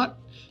 it's not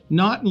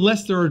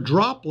unless there are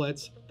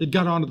droplets that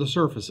got onto the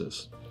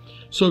surfaces.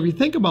 So if you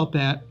think about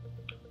that,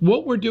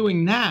 what we're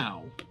doing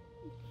now,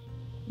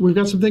 we've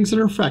got some things that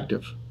are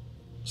effective,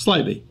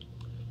 slightly.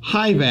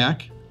 High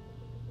vac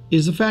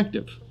is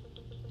effective.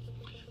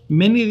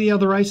 Many of the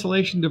other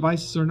isolation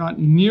devices are not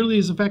nearly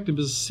as effective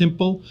as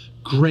simple,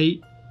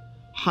 great,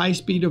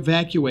 high-speed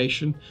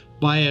evacuation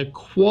by a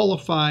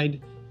qualified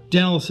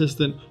dental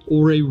assistant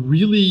or a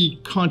really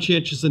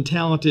conscientious and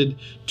talented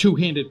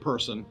two-handed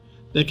person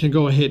that can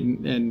go ahead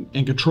and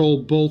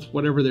control both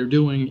whatever they're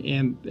doing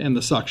and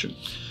the suction.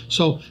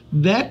 So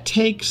that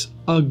takes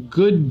a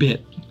good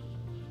bit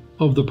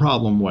of the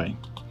problem away.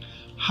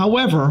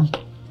 However,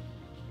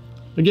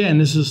 again,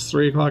 this is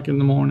 3 o'clock in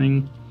the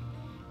morning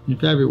in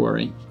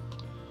February.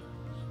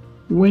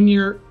 When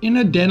you're in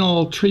a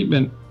dental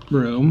treatment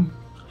room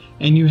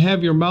and you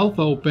have your mouth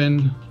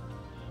open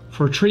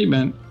for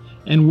treatment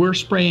and we're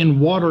spraying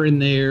water in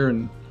there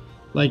and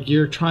like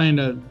you're trying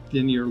to,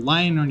 then you're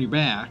lying on your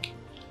back,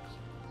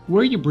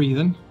 where are you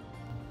breathing?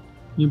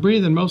 You're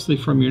breathing mostly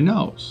from your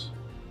nose.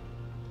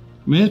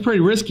 I mean, it's pretty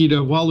risky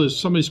to, while there's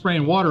somebody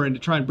spraying water in, to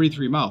try and breathe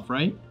through your mouth,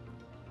 right?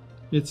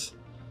 It's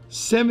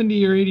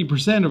 70 or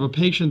 80% of a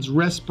patient's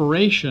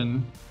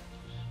respiration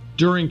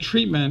during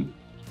treatment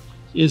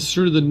is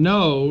through the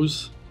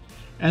nose,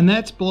 and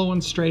that's blowing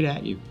straight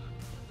at you.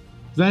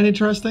 Is that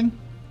interesting?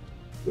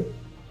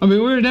 I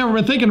mean, we've never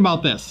been thinking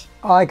about this.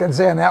 All I can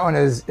say on that one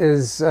is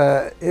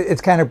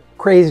it's kind of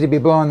crazy to be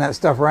blowing that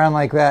stuff around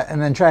like that and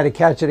then try to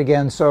catch it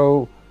again.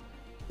 So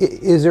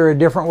is there a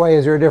different way?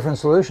 Is there a different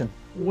solution?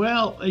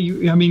 Well,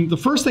 I mean, the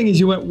first thing is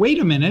you went, wait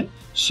a minute.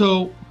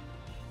 So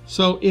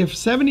if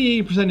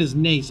 70, 80% is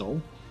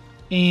nasal,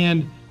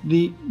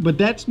 but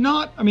that's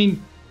not, I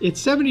mean,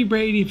 it's 70 or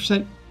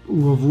 80%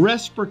 of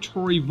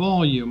respiratory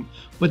volume,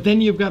 but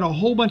then you've got a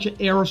whole bunch of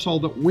aerosol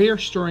that we're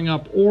stirring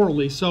up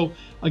orally. So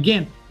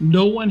again,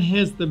 no one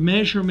has the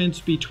measurements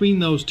between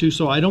those two.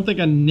 So I don't think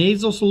a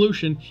nasal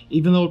solution,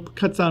 even though it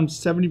cuts down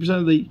 70%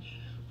 of the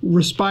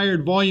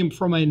respired volume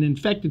from an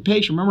infected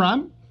patient.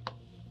 Remember,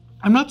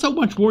 I'm not so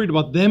much worried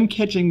about them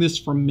catching this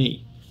from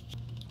me.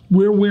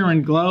 We're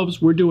wearing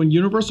gloves, we're doing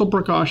universal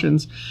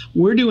precautions,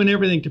 we're doing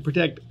everything to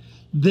protect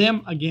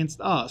them against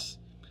us.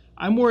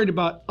 I'm worried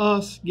about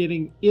us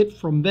getting it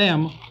from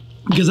them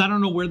because I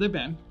don't know where they've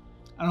been.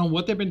 I don't know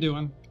what they've been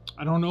doing.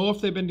 I don't know if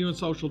they've been doing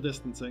social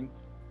distancing.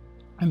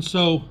 And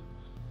so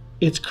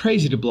it's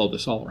crazy to blow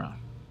this all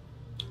around.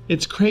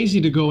 It's crazy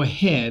to go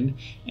ahead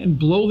and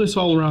blow this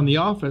all around the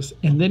office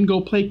and then go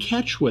play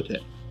catch with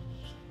it.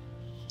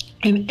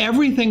 And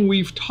everything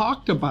we've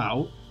talked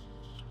about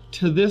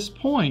to this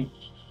point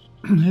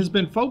has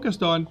been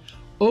focused on,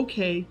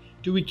 okay,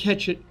 do we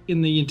catch it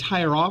in the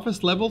entire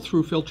office level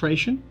through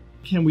filtration?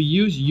 Can we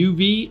use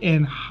UV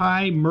and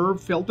high MERV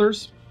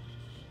filters?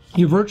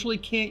 You virtually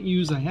can't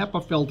use a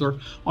HEPA filter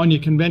on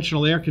your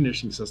conventional air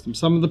conditioning system.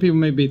 Some of the people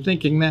may be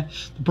thinking that.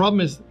 The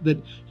problem is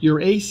that your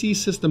AC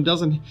system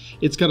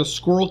it's got a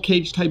squirrel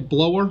cage type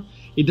blower.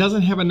 It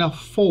doesn't have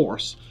enough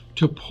force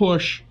to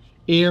push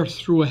air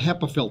through a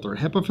HEPA filter. A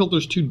HEPA filter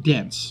is too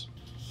dense.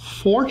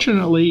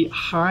 Fortunately,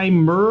 high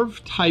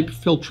MERV type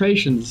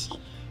filtrations,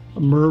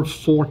 MERV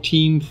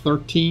 14,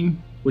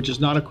 13, which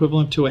is not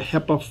equivalent to a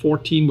HEPA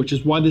 14, which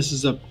is why this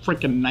is a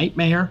freaking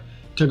nightmare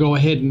to go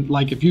ahead and,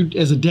 like, if you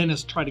as a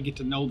dentist try to get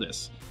to know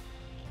this,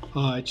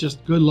 it's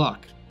just good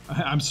luck.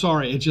 I'm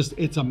sorry,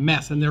 it's a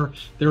mess. And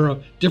there are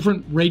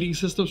different rating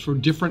systems for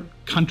different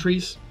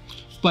countries,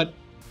 but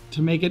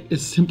to make it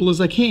as simple as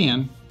I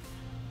can,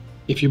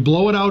 if you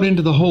blow it out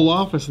into the whole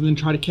office and then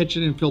try to catch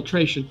it in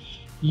filtration,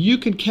 you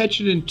can catch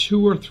it in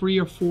 2 or 3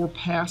 or 4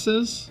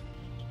 passes.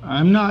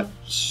 I'm not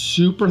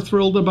super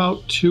thrilled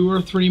about 2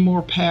 or 3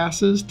 more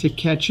passes to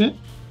catch it.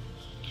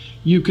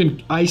 You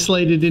can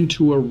isolate it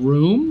into a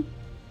room,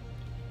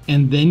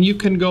 and then you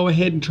can go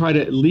ahead and try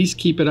to at least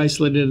keep it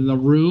isolated in the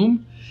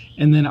room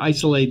and then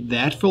isolate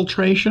that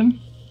filtration.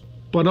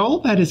 But all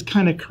that is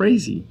kind of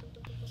crazy.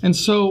 And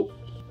so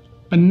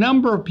a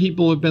number of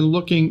people have been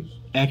looking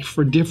at,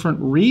 for different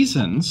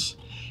reasons,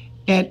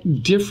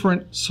 at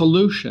different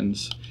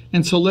solutions.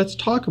 And so let's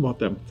talk about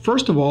them.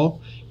 First of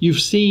all,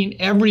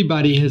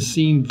 everybody has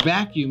seen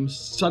vacuums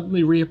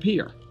suddenly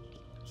reappear.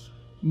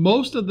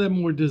 Most of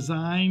them were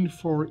designed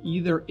for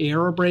either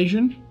air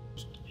abrasion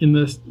in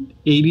the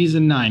 80s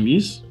and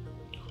 90s,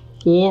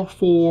 or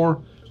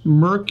for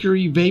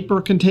mercury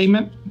vapor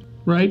containment,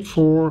 right?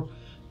 For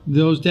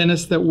those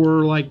dentists that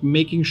were like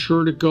making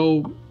sure to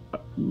go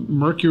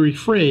mercury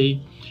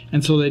free.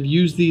 And so they'd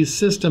use these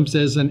systems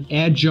as an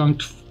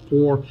adjunct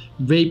for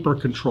vapor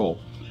control.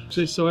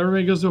 So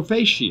everybody goes to a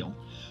face shield.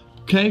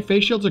 Okay,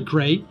 face shields are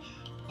great.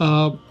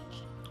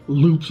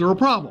 Loops are a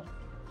problem.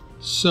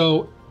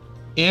 So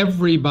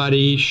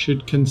everybody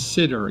should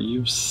consider,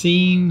 you've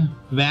seen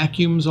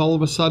vacuums all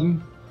of a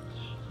sudden.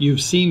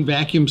 You've seen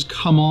vacuums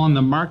come on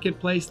the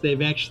marketplace.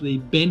 They've actually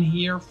been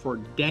here for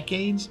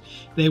decades.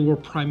 They were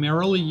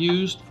primarily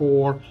used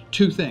for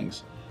 2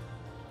 things: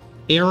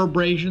 air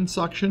abrasion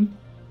suction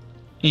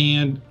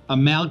and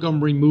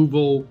amalgam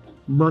removal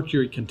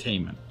mercury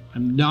containment.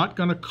 I'm not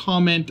going to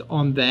comment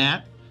on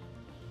that.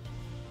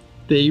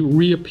 They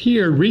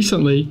reappeared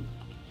recently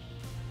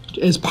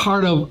as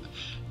part of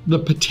the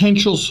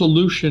potential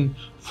solution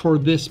for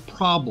this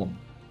problem.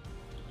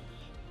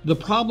 The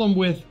problem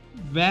with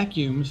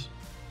vacuums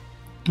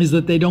is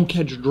that they don't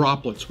catch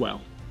droplets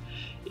well.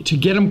 To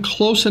get them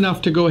close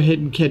enough to go ahead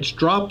and catch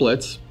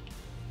droplets,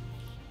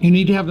 you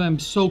need to have them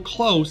so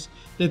close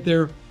that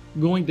they're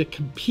going to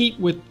compete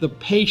with the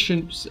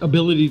patient's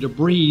ability to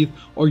breathe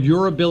or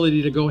your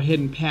ability to go ahead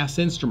and pass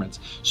instruments.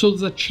 So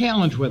there's a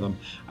challenge with them.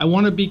 I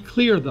want to be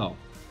clear though,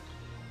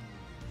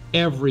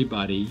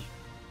 everybody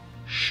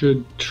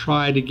should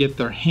try to get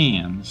their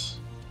hands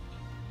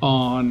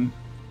on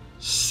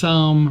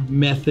some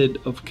method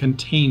of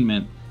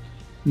containment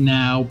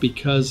now,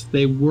 because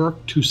they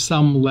work to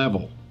some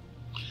level.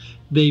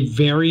 They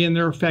vary in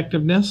their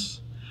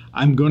effectiveness.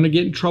 I'm going to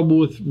get in trouble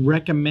with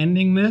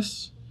recommending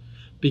this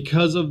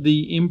because of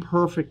the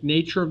imperfect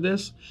nature of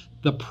this.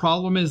 The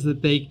problem is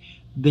that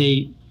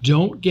they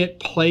don't get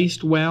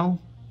placed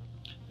well.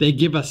 They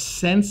give a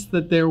sense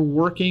that they're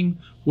working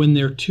when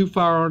they're too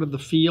far out of the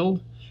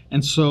field.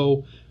 And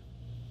so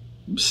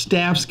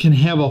staffs can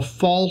have a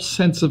false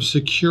sense of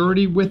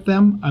security with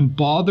them. I'm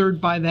bothered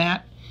by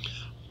that.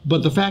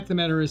 But the fact of the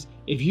matter is,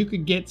 if you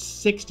could get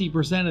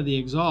 60% of the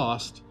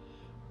exhaust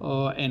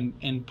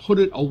and put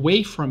it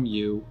away from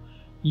you,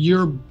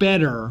 you're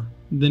better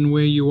than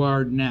where you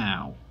are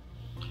now.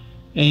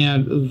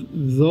 And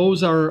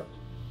those are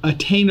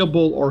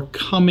attainable or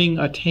coming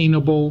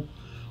attainable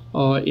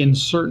in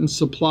certain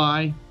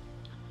supply.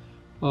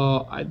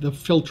 The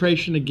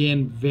filtration,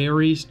 again,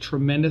 varies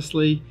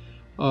tremendously.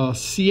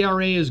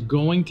 CRA is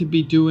going to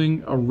be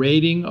doing a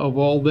rating of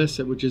all this,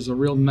 which is a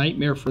real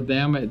nightmare for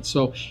them. And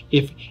so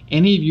if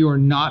any of you are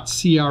not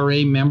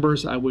CRA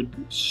members, I would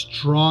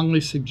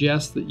strongly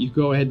suggest that you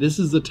go ahead. This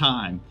is the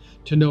time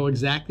to know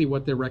exactly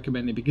what they're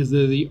recommending, because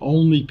they're the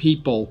only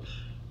people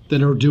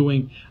that are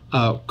doing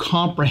a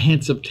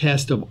comprehensive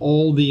test of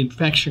all the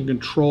infection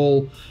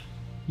control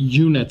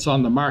units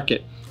on the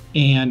market.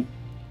 And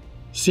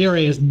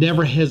CRA has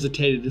never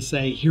hesitated to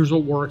say, here's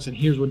what works and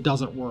here's what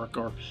doesn't work,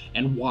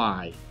 and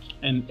why,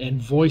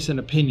 and voice an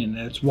opinion.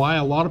 And it's why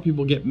a lot of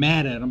people get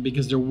mad at them,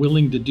 because they're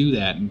willing to do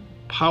that, and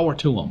power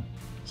to them.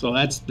 So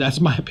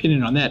that's my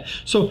opinion on that.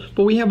 So,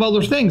 but we have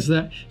other things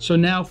so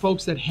now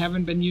folks that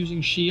haven't been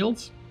using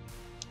shields,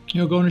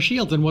 going to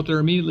shields, and what they're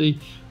immediately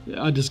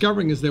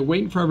discovering is they're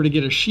waiting forever to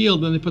get a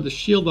shield. Then they put the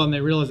shield on,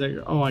 they realize,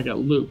 oh, I got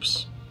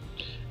loops.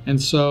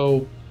 And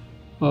so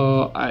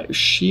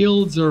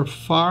shields are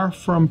far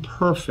from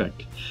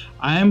perfect.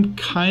 I'm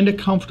kind of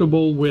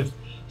comfortable with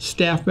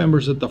staff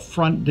members at the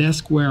front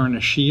desk wearing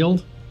a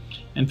shield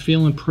and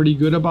feeling pretty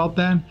good about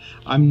that.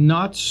 I'm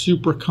not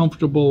super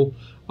comfortable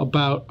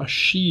about a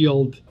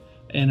shield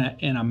and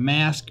a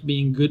mask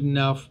being good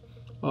enough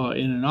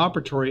in an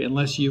operatory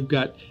unless you've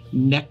got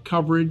neck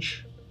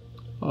coverage.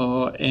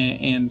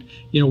 And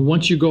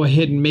once you go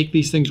ahead and make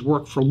these things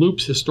work for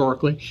loops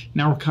historically,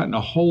 now we're cutting a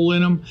hole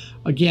in them.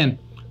 Again,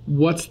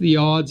 what's the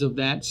odds of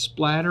that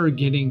splatter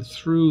getting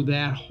through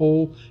that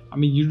hole? I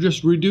mean, you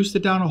just reduced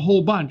it down a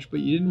whole bunch, but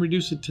you didn't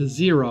reduce it to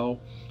 0,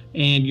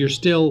 and you're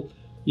still,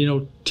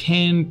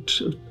 10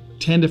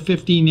 to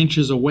 15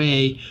 inches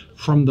away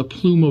from the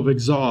plume of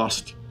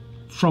exhaust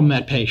from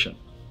that patient.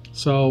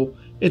 So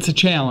it's a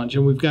challenge,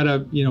 and we've got to,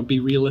 be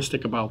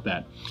realistic about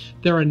that.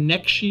 There are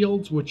neck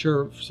shields, which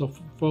are, so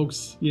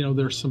folks,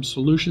 there's some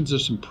solutions.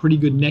 There's some pretty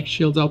good neck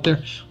shields out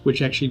there,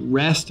 which actually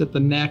rest at the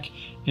neck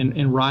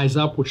and rise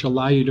up, which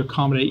allow you to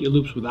accommodate your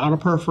loops without a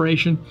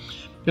perforation.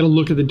 You've got to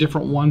look at the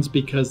different ones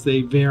because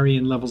they vary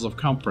in levels of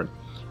comfort.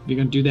 If you're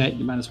going to do that,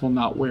 you might as well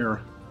not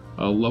wear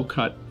a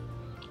low-cut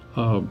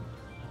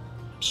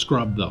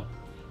scrub, though.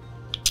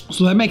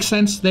 So that makes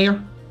sense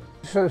there.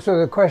 So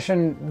the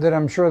question that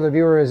I'm sure the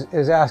viewer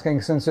is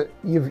asking, since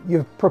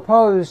you've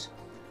proposed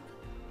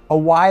a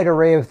wide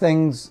array of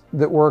things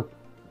that work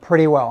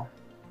pretty well,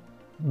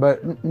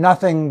 but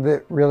nothing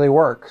that really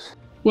works.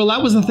 Well,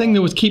 that was the thing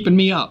that was keeping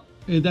me up.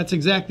 That's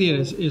exactly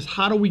it, is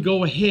how do we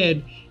go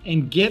ahead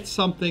and get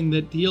something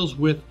that deals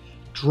with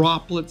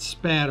droplet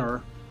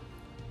spatter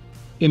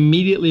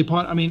immediately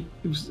upon. I mean,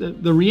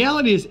 the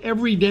reality is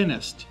every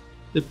dentist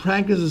that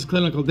practices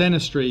clinical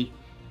dentistry,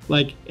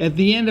 like at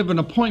the end of an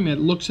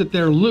appointment, looks at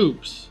their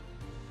loops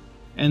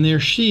and their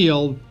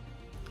shield,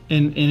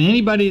 and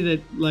anybody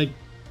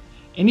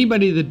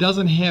that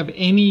doesn't have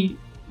any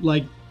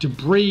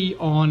debris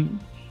on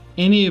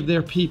any of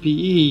their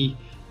PPE,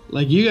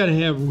 you got to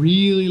have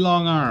really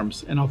long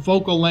arms and a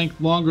focal length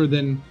longer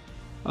than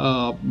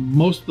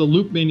most of the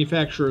loop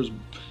manufacturers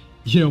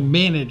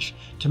manage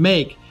to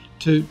make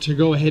to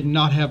go ahead and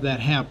not have that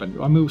happen.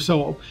 I mean,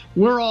 so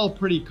we're all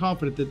pretty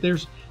confident that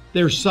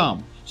there's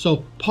some.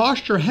 So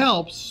posture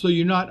helps. So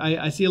you're not,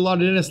 I see a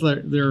lot of dentists,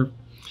 they're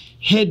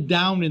head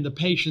down in the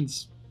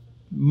patient's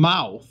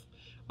mouth.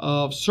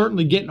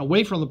 Certainly getting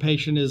away from the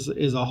patient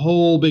is a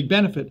whole big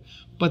benefit.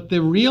 But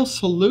the real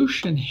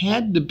solution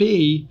had to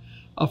be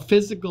a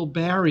physical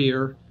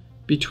barrier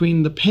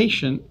between the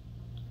patient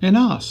and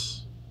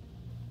us.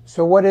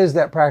 So what is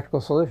that practical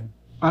solution?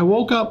 I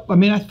woke up,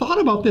 I thought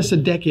about this a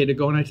decade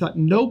ago, and I thought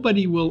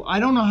nobody will, I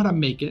don't know how to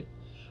make it.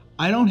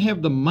 I don't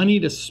have the money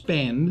to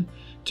spend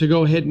to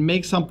go ahead and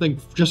make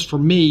something just for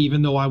me,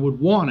 even though I would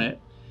want it.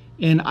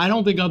 And I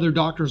don't think other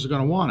doctors are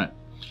going to want it.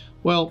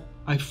 Well,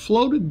 I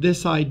floated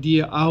this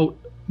idea out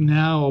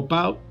now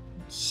about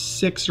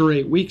 6 or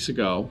 8 weeks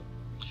ago,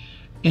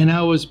 and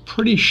I was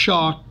pretty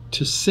shocked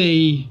to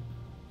see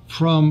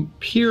from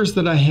peers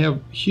that I have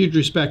huge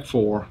respect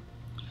for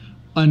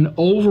an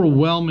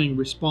overwhelming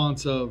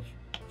response of,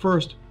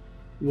 first,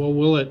 well,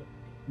 will it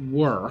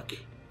work?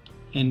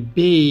 And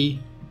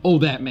B, oh,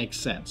 that makes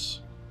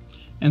sense.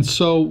 And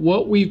so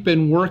what we've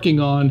been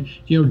working on,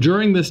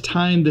 during this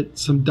time that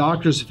some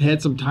doctors have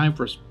had some time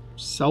for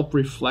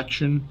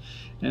self-reflection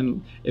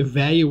and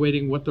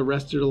evaluating what the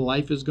rest of their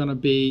life is going to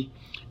be,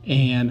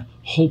 and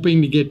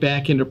hoping to get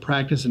back into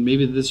practice, and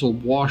maybe this will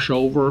wash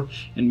over,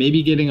 and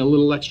maybe getting a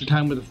little extra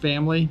time with the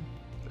family.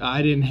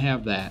 I didn't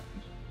have that,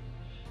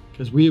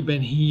 because we have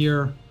been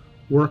here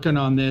working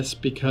on this,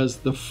 because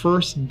the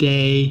first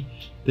day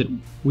that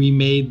we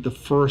made the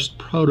first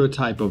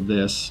prototype of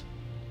this,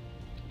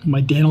 my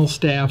dental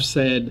staff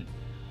said,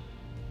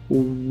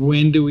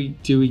 when do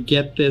we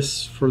get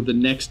this for the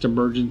next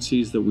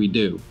emergencies that we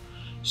do?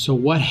 So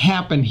what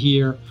happened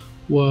here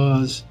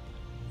was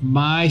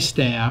my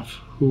staff,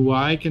 who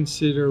I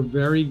consider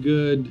very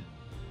good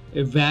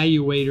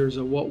evaluators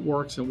of what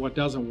works and what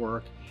doesn't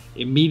work,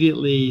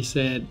 immediately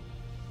said,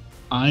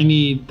 I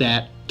need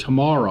that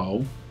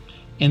tomorrow.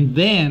 And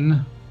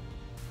then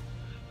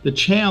the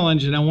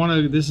challenge,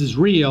 and this is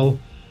real,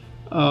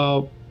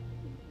 the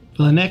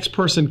next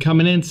person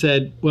coming in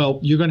said, well,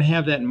 you're going to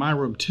have that in my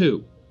room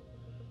too.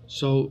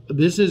 So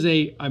this is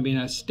a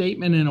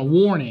statement and a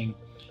warning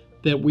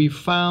that we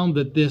found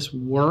that this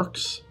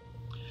works.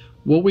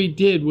 What we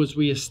did was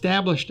we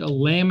established a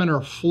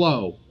laminar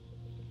flow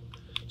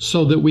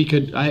so that we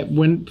could,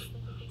 when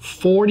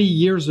 40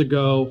 years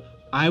ago,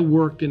 I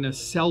worked in a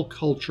cell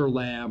culture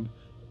lab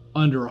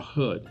under a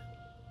hood.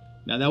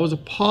 Now that was a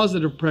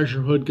positive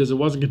pressure hood because it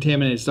wasn't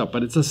contaminated stuff,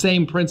 but it's the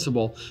same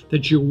principle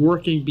that you're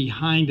working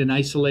behind an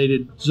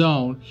isolated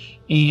zone.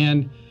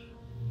 And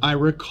I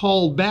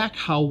recalled back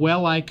how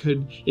well I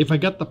could, if I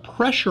got the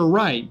pressure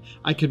right,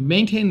 I could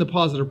maintain the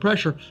positive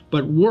pressure,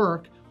 but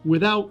work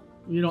without,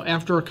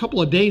 after a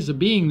couple of days of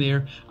being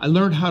there, I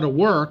learned how to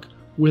work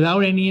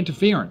without any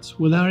interference,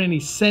 without any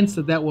sense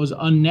that that was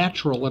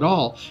unnatural at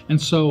all.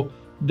 And so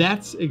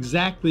that's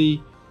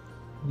exactly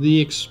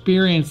the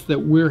experience that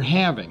we're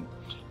having.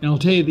 And I'll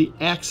tell you, the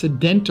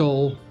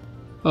accidental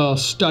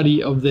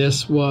study of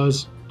this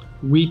was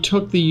we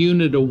took the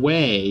unit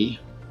away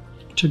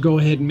to go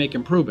ahead and make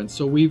improvements.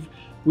 So we've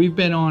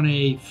been on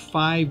a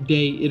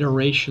 5-day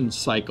iteration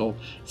cycle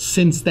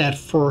since that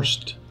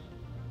first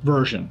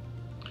version,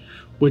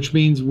 which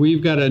means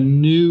we've got a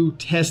new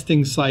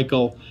testing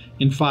cycle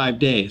in 5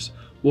 days.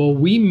 Well,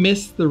 we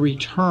missed the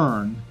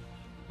return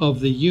of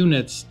the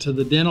units to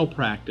the dental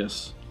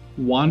practice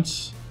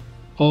once.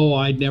 Oh,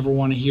 I'd never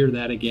want to hear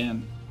that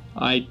again.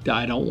 I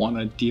don't want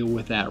to deal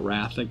with that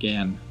wrath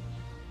again.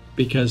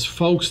 Because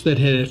folks that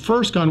had at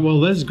first gone,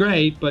 well, this is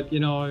great, but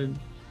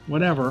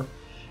whatever,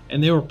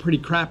 and they were pretty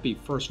crappy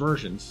first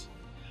versions.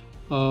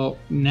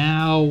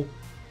 Now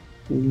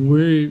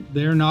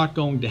they're not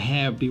going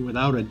to be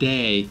without a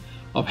day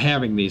of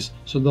having these.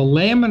 So the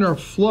laminar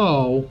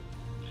flow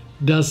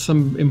does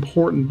some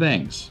important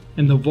things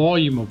in the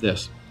volume of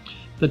this.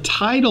 The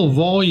tidal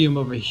volume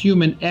of a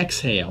human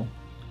exhale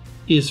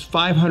is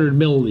 500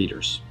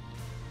 milliliters.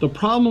 The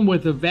problem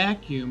with a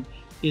vacuum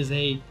is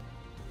a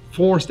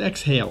forced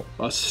exhale,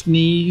 a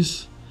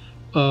sneeze,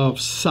 a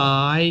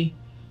sigh,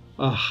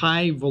 a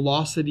high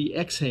velocity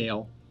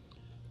exhale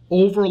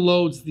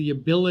overloads the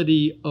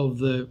ability of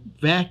the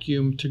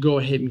vacuum to go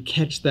ahead and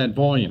catch that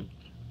volume.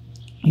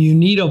 You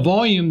need a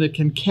volume that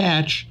can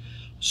catch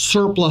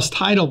surplus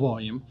tidal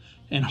volume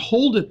and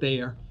hold it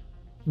there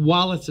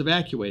while it's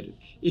evacuated.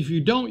 If you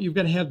don't, you've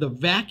got to have the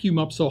vacuum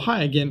up so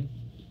high again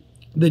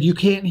that you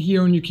can't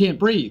hear and you can't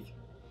breathe.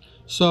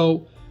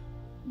 So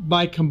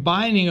by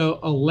combining a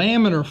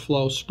laminar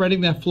flow,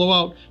 spreading that flow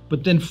out,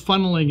 but then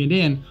funneling it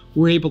in,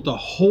 we're able to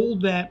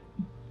hold that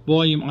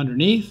volume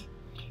underneath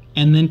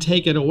and then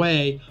take it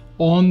away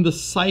on the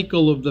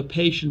cycle of the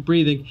patient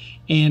breathing,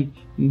 and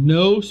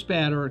no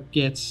spatter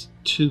gets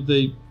to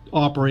the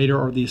operator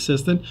or the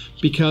assistant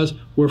because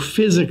we're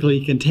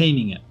physically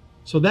containing it.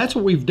 So that's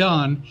what we've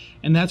done,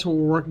 and that's what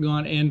we're working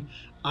on. And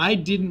I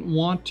didn't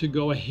want to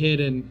go ahead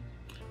and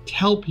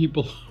tell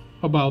people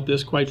about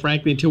this, quite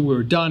frankly, until we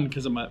were done,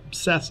 because I'm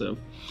obsessive.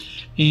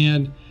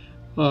 And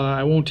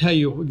I won't tell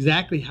you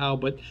exactly how,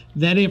 but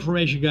that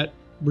information got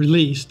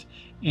released.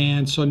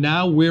 And so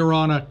now we're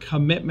on a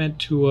commitment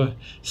to a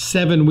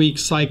 7-week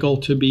cycle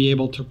to be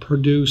able to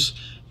produce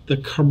the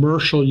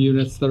commercial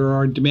units that are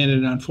already demanded.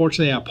 And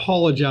unfortunately, I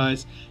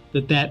apologize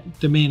that that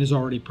demand is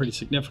already pretty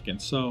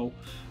significant. So,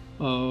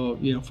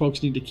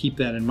 folks need to keep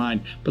that in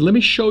mind. But let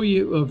me show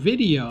you a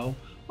video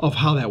of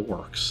how that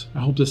works. I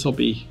hope this will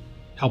be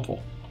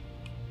helpful.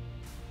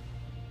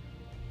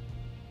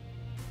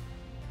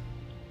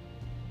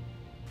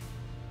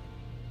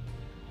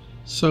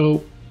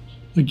 So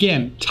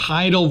again,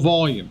 tidal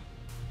volume.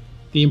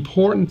 The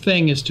important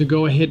thing is to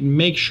go ahead and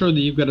make sure that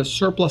you've got a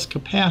surplus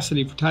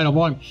capacity for tidal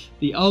volume.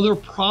 The other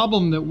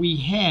problem that we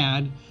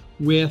had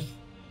with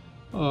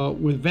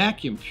with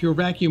vacuum, pure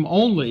vacuum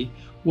only,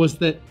 was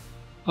that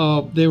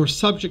they were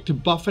subject to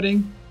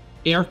buffeting,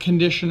 air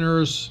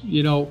conditioners,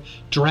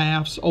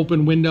 drafts,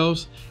 open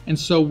windows. And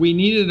so we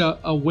needed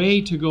a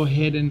way to go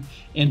ahead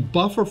and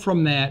buffer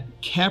from that,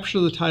 capture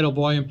the tidal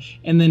volume,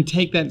 and then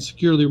take that and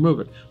securely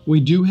remove it.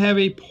 We do have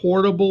a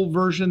portable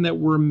version that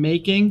we're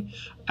making.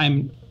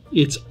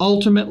 It's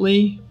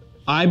ultimately,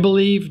 I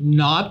believe,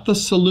 not the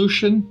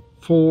solution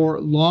for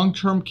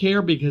long-term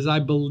care, because I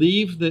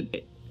believe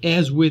that,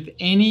 as with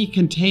any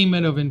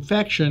containment of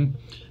infection,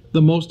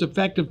 the most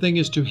effective thing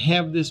is to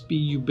have this be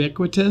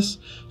ubiquitous.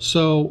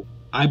 So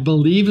I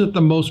believe that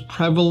the most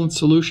prevalent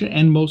solution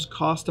and most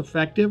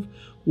cost-effective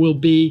will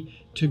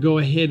be to go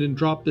ahead and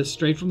drop this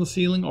straight from the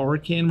ceiling, or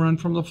it can run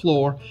from the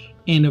floor,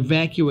 and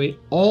evacuate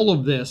all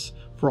of this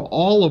for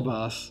all of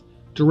us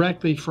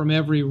directly from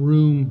every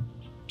room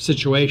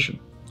situation.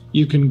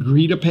 You can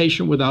greet a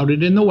patient without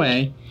it in the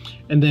way,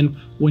 and then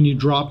when you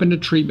drop into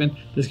treatment,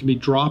 this can be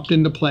dropped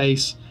into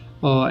place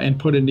and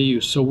put into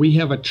use. So we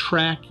have a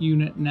track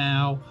unit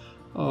now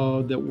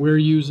that we're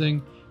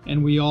using,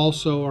 and we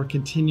also are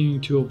continuing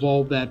to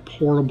evolve that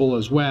portable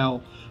as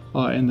well,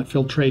 and the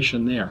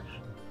filtration there.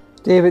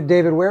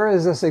 David, where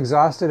is this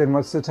exhausted, and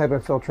what's the type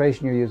of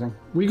filtration you're using?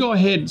 We go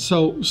ahead,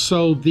 so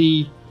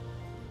the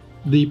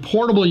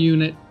portable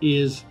unit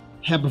is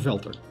HEPA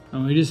filter.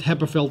 It is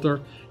HEPA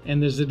filter,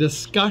 and there's a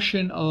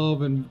discussion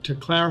of, and to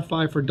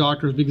clarify for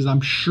doctors, because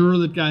I'm sure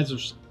that guys are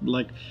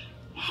like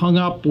hung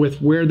up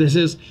with where this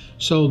is.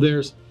 So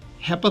there's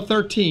HEPA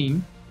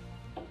 13,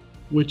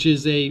 which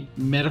is a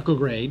medical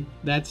grade.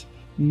 That's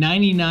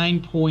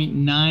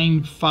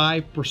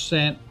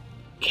 99.95%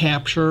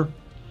 capture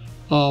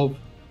of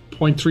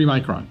 0.3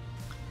 micron.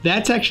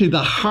 That's actually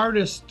the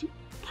hardest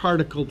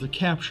particle to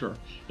capture.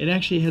 It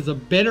actually has a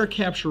better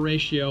capture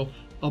ratio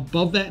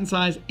above that in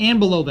size and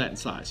below that in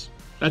size.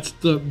 That's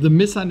the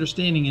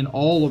misunderstanding in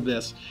all of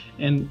this.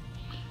 And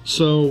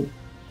so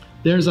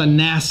there's a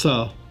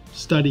NASA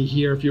study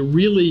here. If you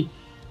really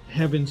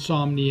have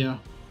insomnia,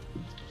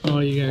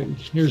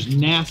 here's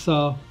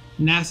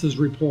NASA's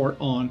report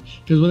on,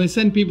 because when they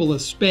send people to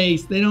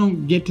space, they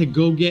don't get to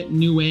go get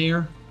new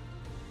air.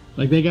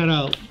 Like, they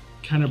gotta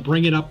kind of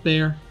bring it up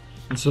there,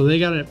 and so they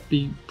gotta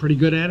be pretty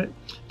good at it.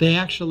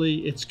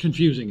 It's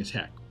confusing as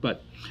heck,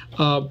 but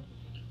so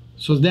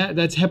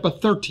that's HEPA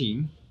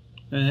 13,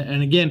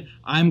 and again,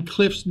 I'm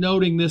Cliff's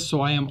noting this,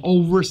 so I am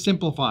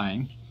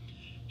oversimplifying.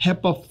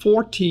 HEPA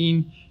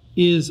 14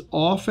 is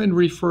often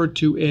referred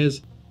to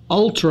as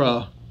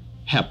ultra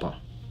HEPA.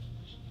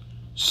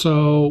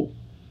 So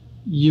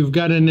you've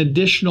got an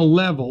additional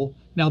level.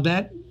 Now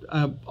that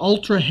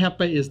ultra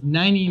HEPA is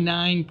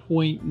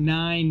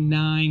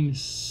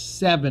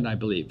 99.997, I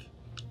believe.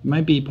 It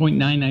might be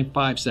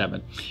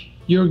 0.9957.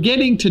 You're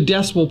getting to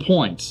decimal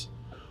points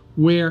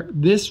where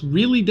this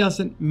really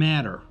doesn't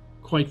matter,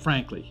 quite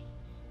frankly.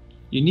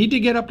 You need to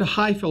get up to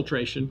high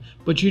filtration,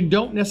 but you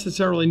don't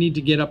necessarily need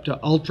to get up to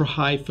ultra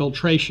high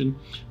filtration,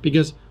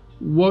 because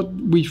what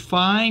we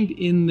find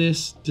in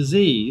this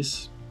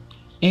disease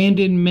and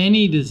in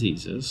many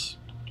diseases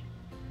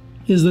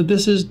is that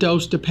this is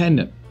dose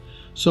dependent.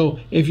 So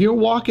if you're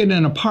walking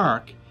in a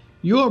park,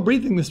 you're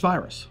breathing this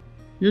virus.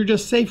 You're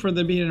just safer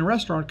than being in a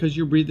restaurant because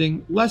you're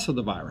breathing less of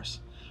the virus.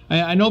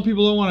 I know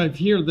people don't want to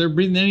hear they're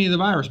breathing any of the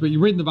virus, but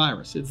you're breathing the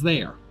virus. It's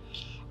there.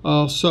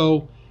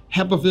 So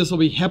this will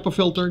be HEPA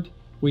filtered.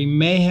 We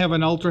may have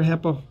an ultra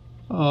HEPA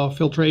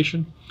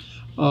filtration.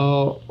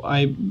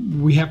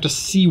 We have to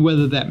see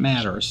whether that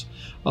matters,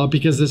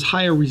 because there's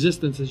higher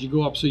resistance as you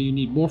go up, so you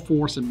need more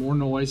force and more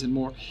noise and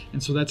more,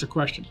 and so that's a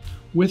question.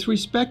 With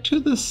respect to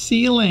the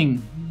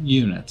ceiling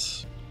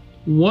units,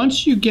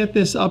 once you get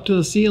this up to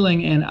the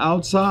ceiling and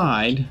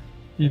outside,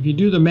 if you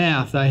do the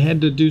math, I had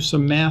to do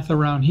some math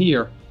around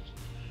here,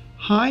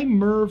 high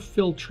MERV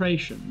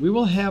filtration, we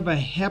will have a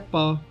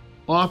HEPA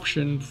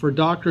option for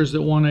doctors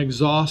that want to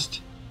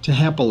exhaust to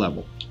HEPA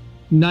level.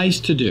 Nice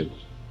to do.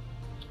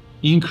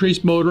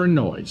 Increased motor and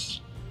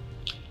noise.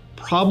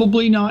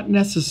 Probably not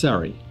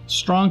necessary.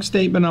 Strong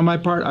statement on my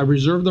part. I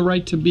reserve the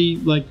right to be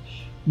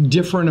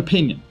different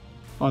opinion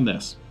on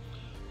this.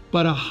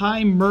 But a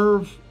high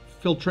MERV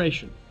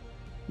filtration,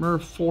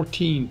 MERV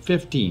 14,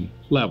 15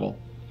 level,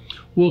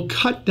 will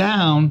cut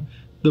down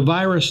the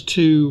virus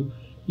to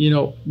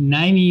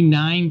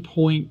 99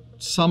 point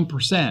some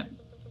percent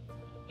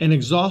and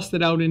exhaust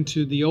it out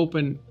into the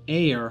open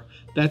air.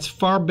 That's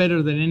far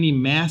better than any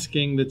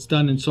masking that's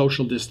done in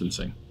social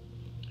distancing.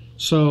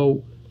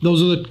 So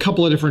those are the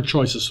couple of different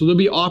choices. So there'll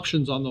be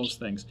options on those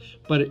things.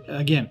 But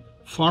again,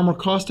 far more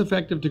cost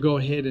effective to go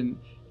ahead and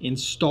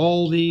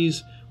install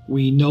these.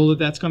 We know that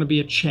that's going to be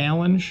a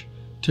challenge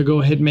to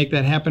go ahead and make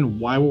that happen.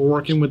 Why we're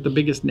working with the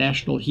biggest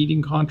national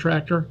heating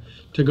contractor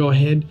to go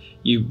ahead.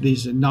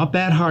 These are not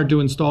that hard to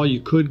install. You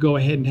could go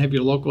ahead and have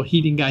your local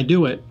heating guy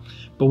do it,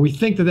 but we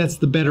think that that's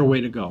the better way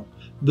to go.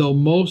 Though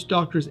most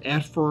doctors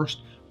at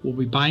first will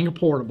be buying a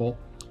portable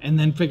and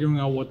then figuring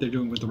out what they're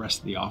doing with the rest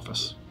of the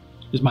office,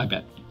 is my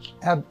bet.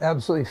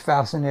 Absolutely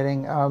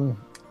fascinating.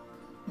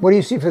 What do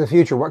you see for the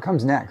future? What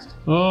comes next?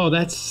 Oh,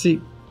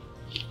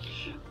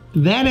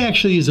 that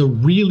actually is a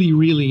really,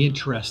 really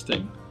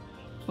interesting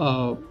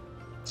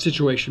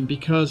situation,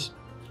 because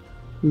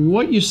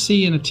what you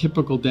see in a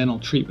typical dental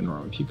treatment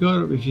room,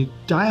 if you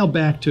dial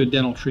back to a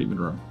dental treatment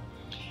room,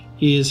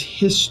 is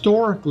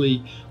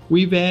historically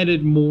we've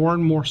added more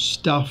and more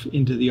stuff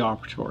into the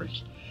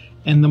operatory.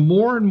 And the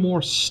more and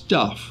more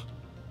stuff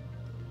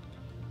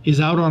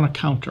is out on a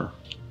counter,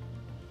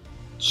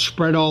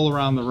 spread all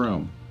around the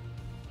room.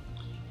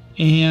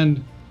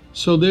 And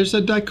so there's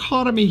a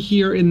dichotomy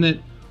here in that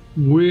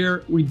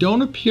where we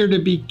don't appear to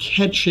be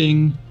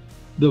catching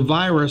the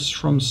virus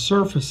from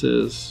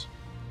surfaces,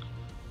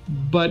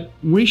 but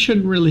we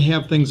shouldn't really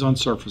have things on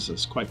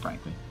surfaces, quite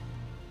frankly.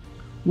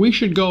 We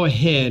should go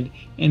ahead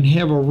and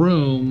have a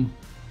room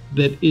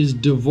that is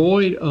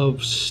devoid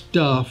of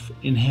stuff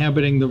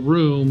inhabiting the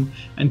room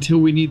until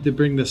we need to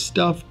bring the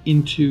stuff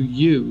into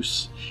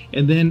use.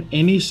 And then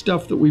any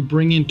stuff that we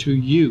bring into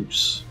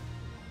use,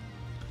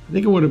 I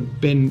think I would have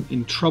been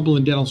in trouble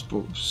in dental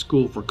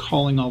school for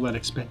calling all that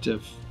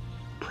expensive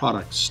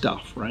product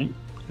stuff, right?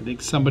 I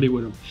think somebody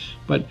would have,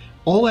 but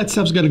all that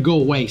stuff's got to go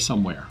away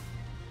somewhere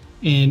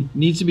and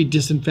needs to be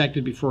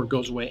disinfected before it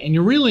goes away. And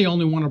you really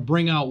only want to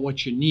bring out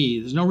what you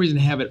need. There's no reason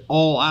to have it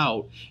all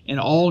out and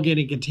all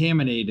getting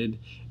contaminated,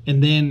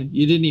 and then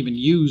you didn't even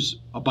use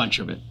a bunch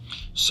of it.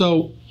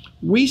 So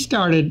we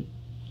started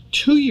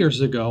 2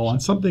 years ago on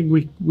something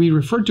we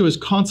referred to as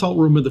consult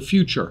room of the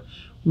future.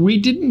 We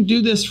didn't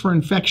do this for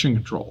infection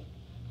control.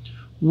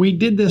 We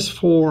did this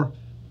for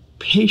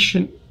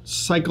patient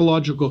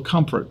psychological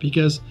comfort,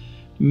 because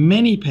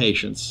many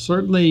patients,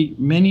 certainly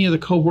many of the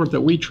cohort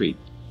that we treat,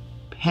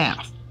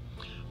 half,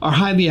 are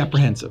highly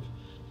apprehensive.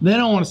 They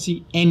don't want to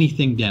see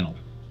anything dental.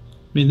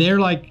 I mean, they're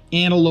like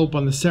antelope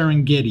on the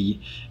Serengeti,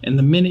 and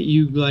the minute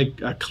you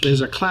there's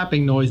a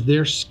clapping noise,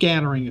 they're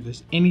scattering. If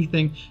there's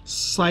anything,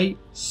 sight,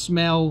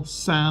 smell,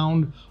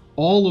 sound,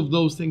 all of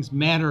those things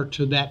matter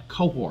to that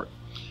cohort.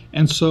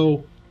 And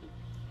so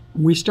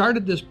we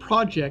started this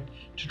project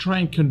to try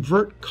and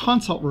convert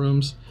consult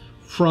rooms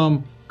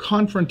from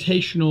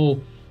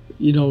confrontational,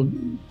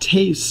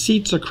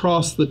 seats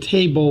across the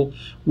table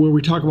where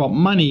we talk about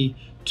money,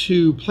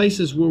 to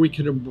places where we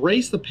could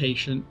embrace the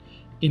patient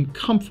in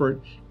comfort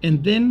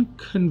and then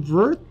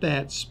convert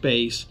that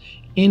space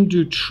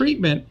into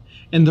treatment.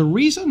 And the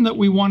reason that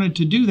we wanted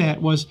to do that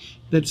was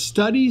that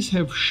studies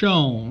have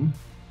shown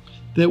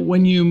that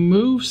when you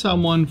move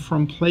someone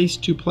from place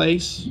to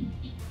place,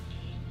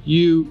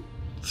 you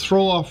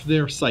throw off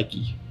their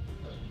psyche.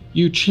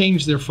 You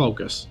change their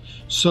focus.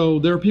 So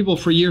there are people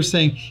for years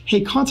saying,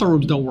 hey, consult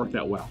rooms don't work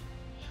that well.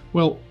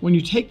 Well, when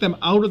you take them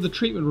out of the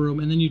treatment room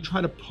and then you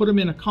try to put them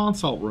in a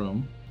consult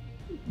room,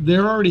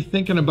 they're already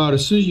thinking about,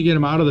 as soon as you get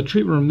them out of the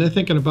treatment room, they're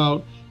thinking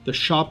about the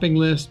shopping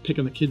list,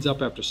 picking the kids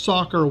up after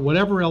soccer,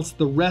 whatever else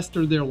the rest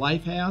of their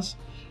life has,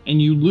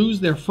 and you lose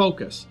their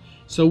focus.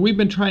 So we've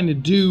been trying to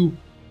do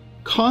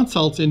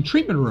consults in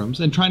treatment rooms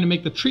and trying to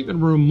make the treatment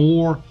room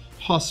more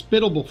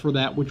hospitable for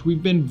that, which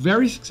we've been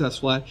very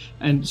successful at.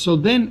 And so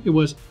then it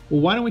was, well,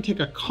 why don't we take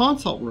a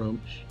consult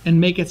room and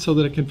make it so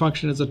that it can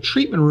function as a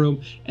treatment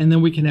room, and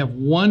then we can have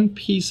one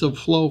piece of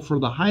flow for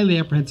the highly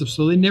apprehensive,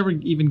 so they never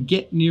even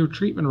get near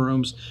treatment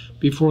rooms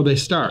before they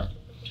start.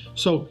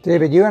 So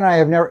David, you and I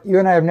have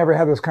never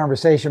had this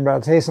conversation, but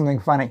I'll tell you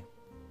something funny.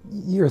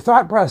 Your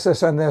thought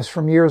process on this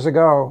from years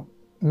ago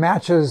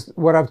matches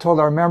what I've told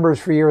our members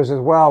for years as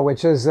well,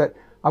 which is that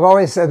I've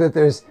always said that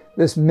there's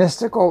this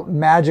mystical,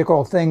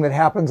 magical thing that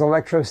happens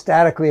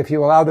electrostatically if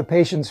you allow the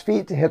patient's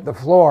feet to hit the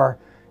floor,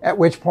 at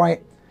which point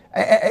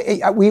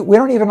we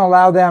don't even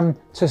allow them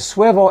to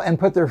swivel and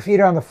put their feet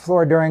on the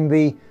floor during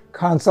the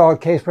consult,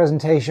 case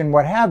presentation,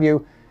 what have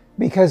you,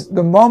 because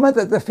the moment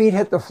that the feet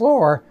hit the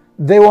floor,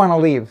 they want to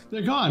leave.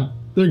 They're gone.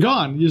 They're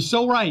gone. You're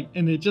so right.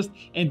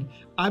 And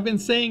I've been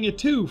saying it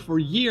too for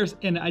years,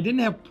 and I didn't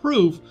have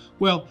proof.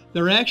 Well,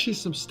 there are actually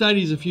some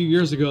studies a few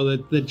years ago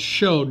that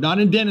showed, not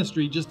in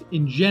dentistry, just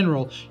in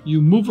general, you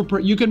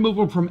can move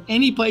them from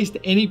any place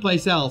to any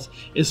place else.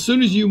 As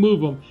soon as you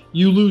move them,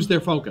 you lose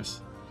their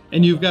focus.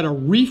 And you've got to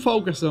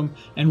refocus them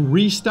and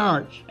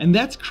restart. And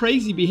that's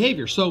crazy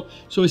behavior. So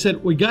we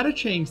said, we got to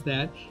change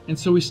that. And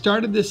so we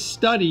started this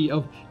study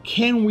of,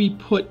 can we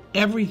put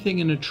everything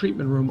in a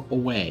treatment room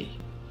away?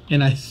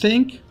 And I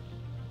think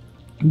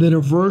that a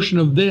version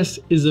of this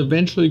is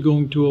eventually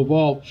going to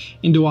evolve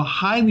into a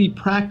highly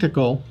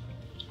practical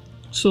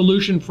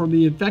solution for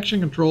the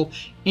infection control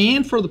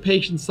and for the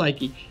patient's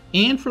psyche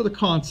and for the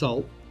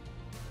consult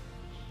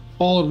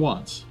all at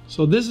once.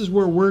 So this is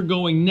where we're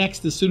going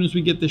next as soon as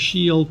we get the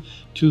shield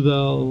to the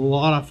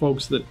lot of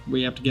folks that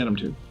we have to get them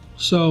to.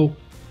 So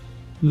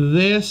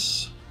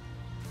this,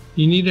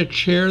 you need a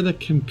chair that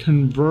can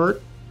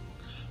convert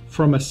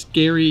from a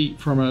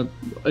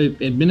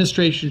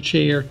administration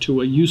chair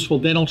to a useful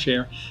dental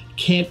chair.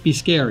 Can't be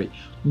scary.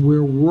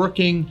 We're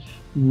working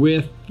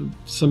with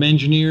some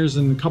engineers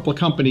and a couple of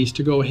companies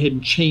to go ahead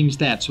and change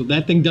that so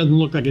that thing doesn't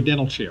look like a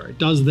dental chair. It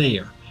does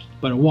there,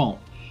 but it won't.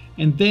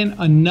 And then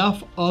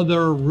enough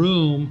other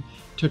room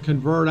to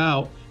convert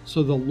out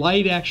so the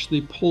light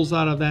actually pulls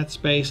out of that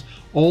space.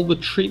 All the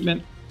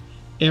treatment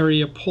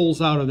area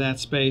pulls out of that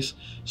space.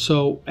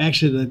 So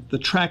actually the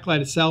track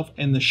light itself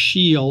and the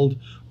shield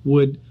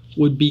would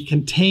be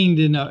contained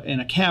in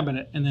a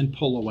cabinet and then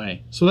pull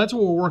away. So that's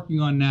what we're working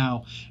on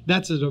now.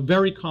 That's a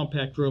very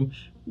compact room.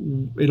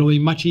 It'll be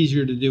much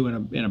easier to do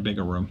in a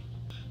bigger room.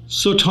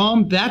 So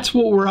Tom, that's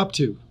what we're up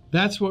to.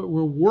 That's what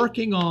we're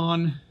working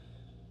on,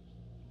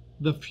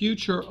 the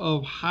future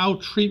of how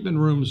treatment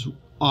rooms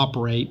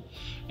operate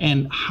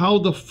and how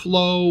the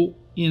flow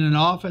in an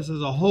office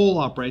as a whole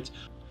operates.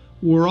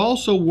 We're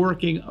also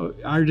working,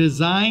 our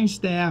design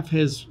staff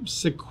has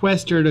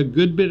sequestered a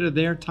good bit of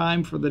their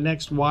time for the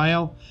next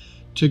while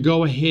to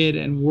go ahead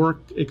and work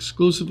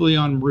exclusively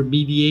on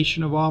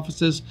remediation of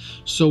offices.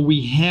 So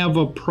we have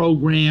a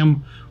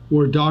program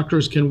where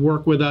doctors can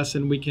work with us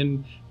and we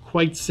can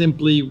quite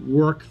simply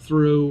work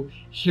through,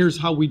 here's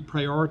how we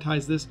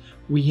prioritize this.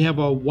 We have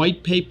a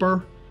white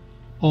paper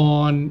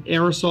on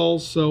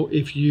aerosols. So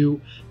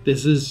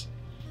this is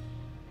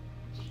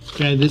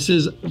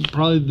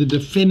probably the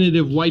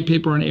definitive white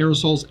paper on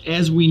aerosols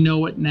as we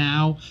know it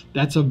now.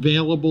 That's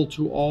available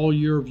to all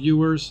your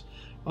viewers.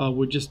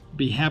 We'd just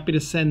be happy to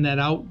send that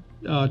out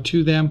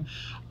to them.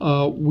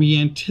 We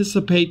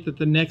anticipate that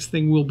the next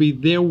thing will be,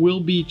 there will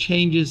be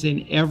changes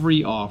in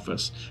every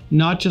office,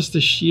 not just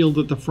a shield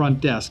at the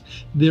front desk.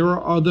 There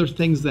are other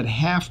things that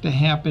have to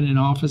happen in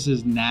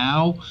offices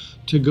now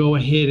to go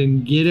ahead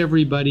and get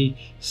everybody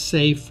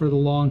safe for the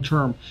long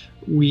term.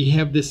 We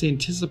have this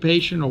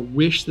anticipation or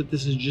wish that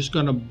this is just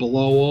going to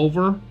blow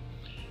over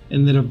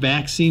and that a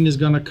vaccine is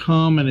going to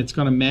come and it's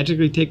going to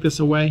magically take this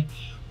away.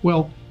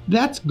 Well,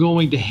 that's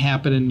going to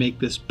happen and make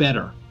this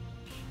better.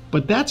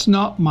 But that's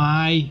not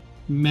my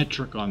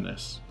metric on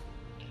this.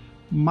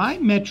 My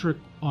metric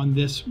on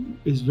this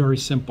is very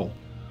simple.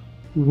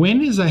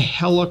 When is a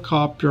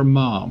helicopter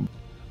mom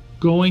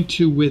going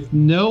to, with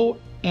no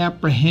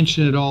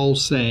apprehension at all,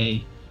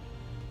 say,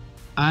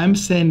 I'm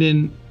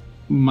sending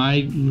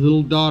my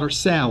little daughter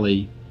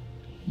Sally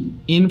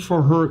in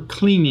for her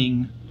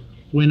cleaning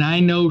when I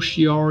know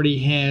she already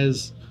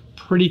has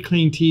pretty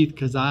clean teeth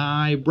because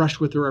I brush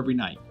with her every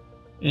night?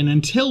 And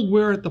until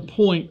we're at the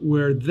point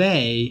where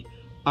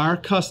our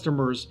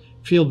customers,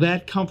 feel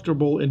that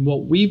comfortable in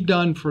what we've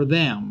done for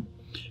them,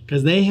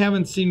 because they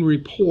haven't seen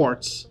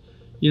reports,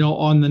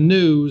 on the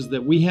news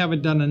that we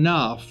haven't done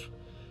enough,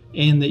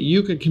 and that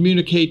you can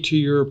communicate to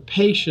your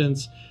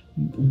patients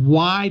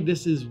why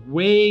this is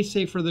way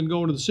safer than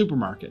going to the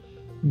supermarket,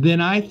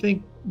 then I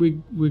think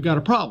we've got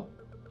a problem.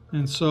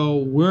 And so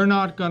we're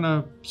not going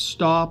to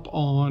stop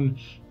on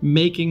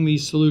making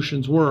these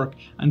solutions work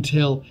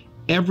until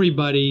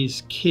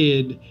everybody's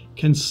kid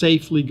can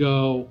safely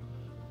go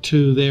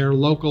to their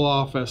local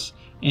office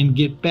and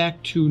get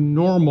back to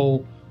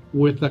normal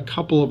with a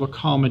couple of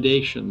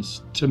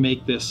accommodations to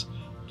make this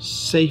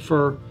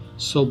safer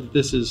so that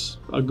this is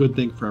a good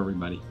thing for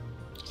everybody.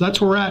 So that's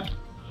where we're at.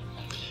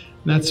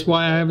 That's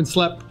why I haven't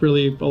slept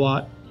really a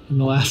lot in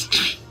the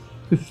last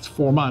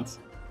 4 months.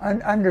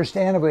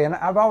 Understandably, and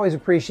I've always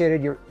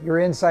appreciated your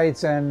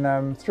insights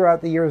and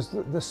throughout the years,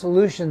 the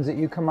solutions that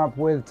you come up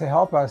with to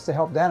help us, to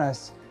help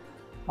dentists.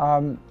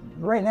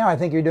 Right now, I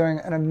think you're doing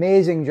an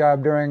amazing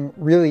job during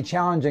really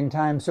challenging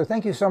times. So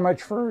thank you so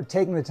much for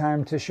taking the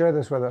time to share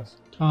this with us.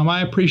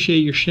 I appreciate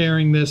you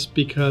sharing this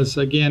because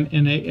again,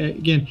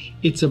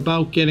 it's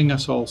about getting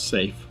us all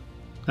safe.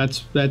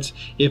 That's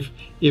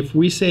if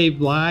we save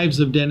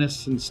lives of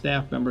dentists and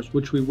staff members,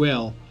 which we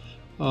will,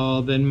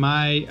 then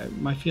my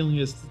feeling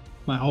is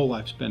my whole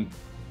life's been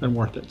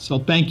worth it. So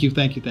thank you.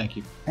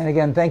 And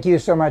again, thank you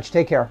so much.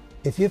 Take care.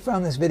 If you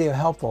found this video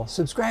helpful,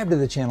 subscribe to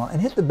the channel and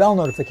hit the bell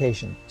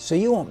notification so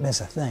you won't miss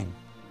a thing.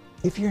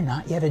 If you're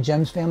not yet a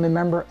GEMS family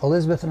member,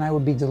 Elizabeth and I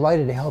would be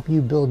delighted to help you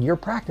build your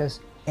practice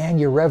and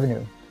your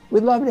revenue.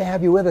 We'd love to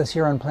have you with us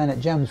here on Planet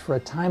GEMS for a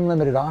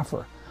time-limited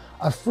offer,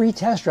 a free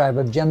test drive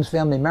of GEMS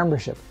family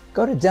membership.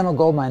 Go to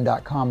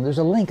dentalgoldmine.com. There's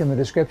a link in the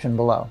description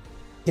below.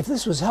 If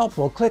this was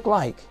helpful, click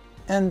like.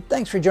 And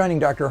thanks for joining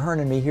Dr. Ahearn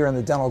and me here on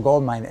the Dental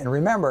Goldmine. And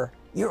remember,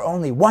 you're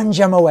only one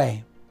gem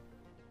away.